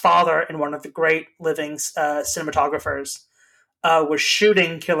Deschanel's father and one of the great living cinematographers, was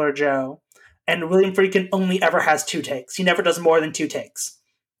shooting Killer Joe, and William Friedkin only ever has 2 takes. He never does more than 2 takes.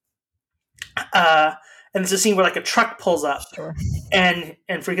 And there's a scene where, like, a truck pulls up, and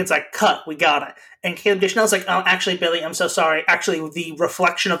Friedkin's like, cut, we got it. And Caleb Deschanel's like, oh, actually, Billy, I'm so sorry. Actually, the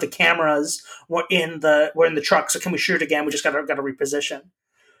reflection of the cameras were in the truck, so can we shoot again? We just got to reposition.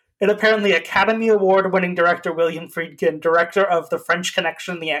 And apparently Academy Award-winning director William Friedkin, director of The French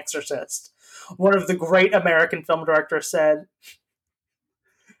Connection and The Exorcist, one of the great American film directors, said,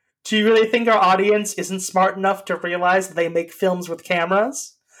 do you really think our audience isn't smart enough to realize that they make films with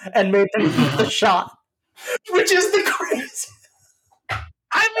cameras? And made them keep the shot. Which is the crazy.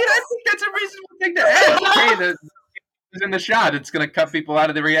 I mean, I think that's a reasonable thing to ask. Hey, it's in the shot. It's going to cut people out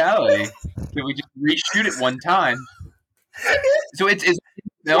of the reality. Can we just reshoot it one time? So it's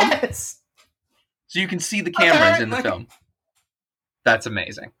film? Yes. So you can see the cameras in the film. That's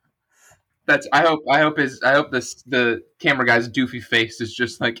amazing. I hope the camera guy's doofy face is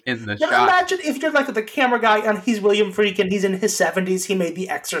just, like, in the shot. Imagine if you're, like, the camera guy and he's William Friedkin, he's in his 70s, he made The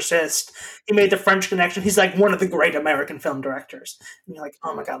Exorcist, he made The French Connection, he's, like, one of the great American film directors. And you're like,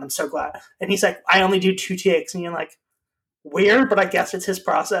 oh my god, I'm so glad. And he's like, I only do 2 takes, and you're like, weird, but I guess it's his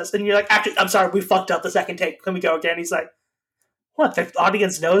process. And you're like, actually, I'm sorry, we fucked up the second take, can we go again? He's like, what? The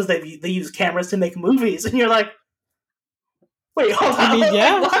audience knows they use cameras to make movies, and you're like, wait, hold on. I mean,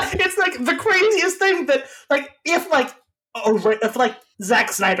 yeah. Like, it's like the craziest thing that, like, if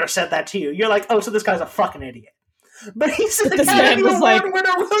Zack Snyder said that to you, you're like, oh, so this guy's a fucking idiot. But he's an Academy Award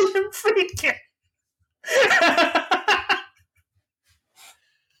winner, William Friedkin.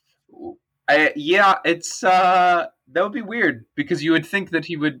 Yeah, it's that would be weird because you would think that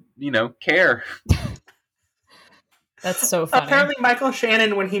he would, care. That's so funny. Apparently, Michael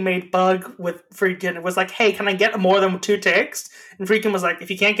Shannon, when he made Bug with Friedkin, was like, hey, can I get more than 2 takes? And Friedkin was like,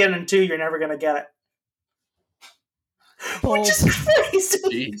 if you can't get it in 2, you're never going to get it. Bold. Which is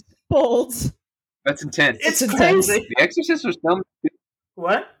crazy. Jeez. Bold. That's intense. It's crazy. The Exorcist was filmed.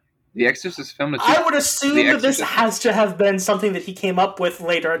 What? The Exorcist filmed. I would assume that this has to have been something that he came up with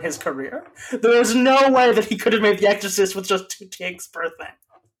later in his career. There's no way that he could have made The Exorcist with just 2 takes per thing.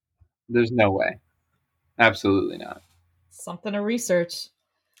 There's no way. Absolutely not. Something to research.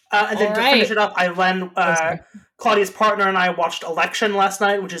 And then All to right. finish it up, sorry. Claudia's partner and I watched Election last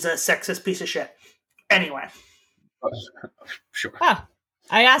night, which is a sexist piece of shit. Anyway. Sure. Ah,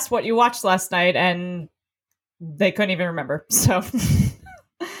 I asked what you watched last night, and they couldn't even remember. So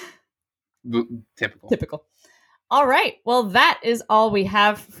typical. All right. Well, that is all we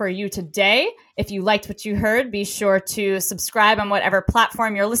have for you today. If you liked what you heard, be sure to subscribe on whatever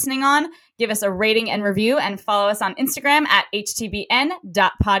platform you're listening on. Give us a rating and review, and follow us on Instagram at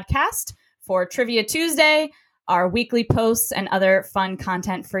htbn.podcast for Trivia Tuesday, our weekly posts, and other fun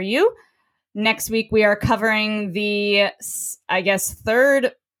content for you. Next week, we are covering the, I guess,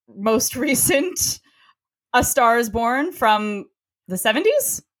 third most recent A Star is Born from the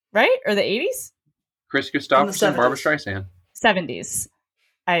 70s, right? Or the 80s? Chris Christopherson, Barbara Streisand. 70s.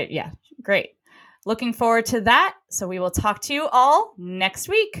 Great. Looking forward to that. So we will talk to you all next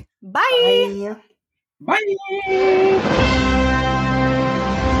week. Bye. Bye. Bye.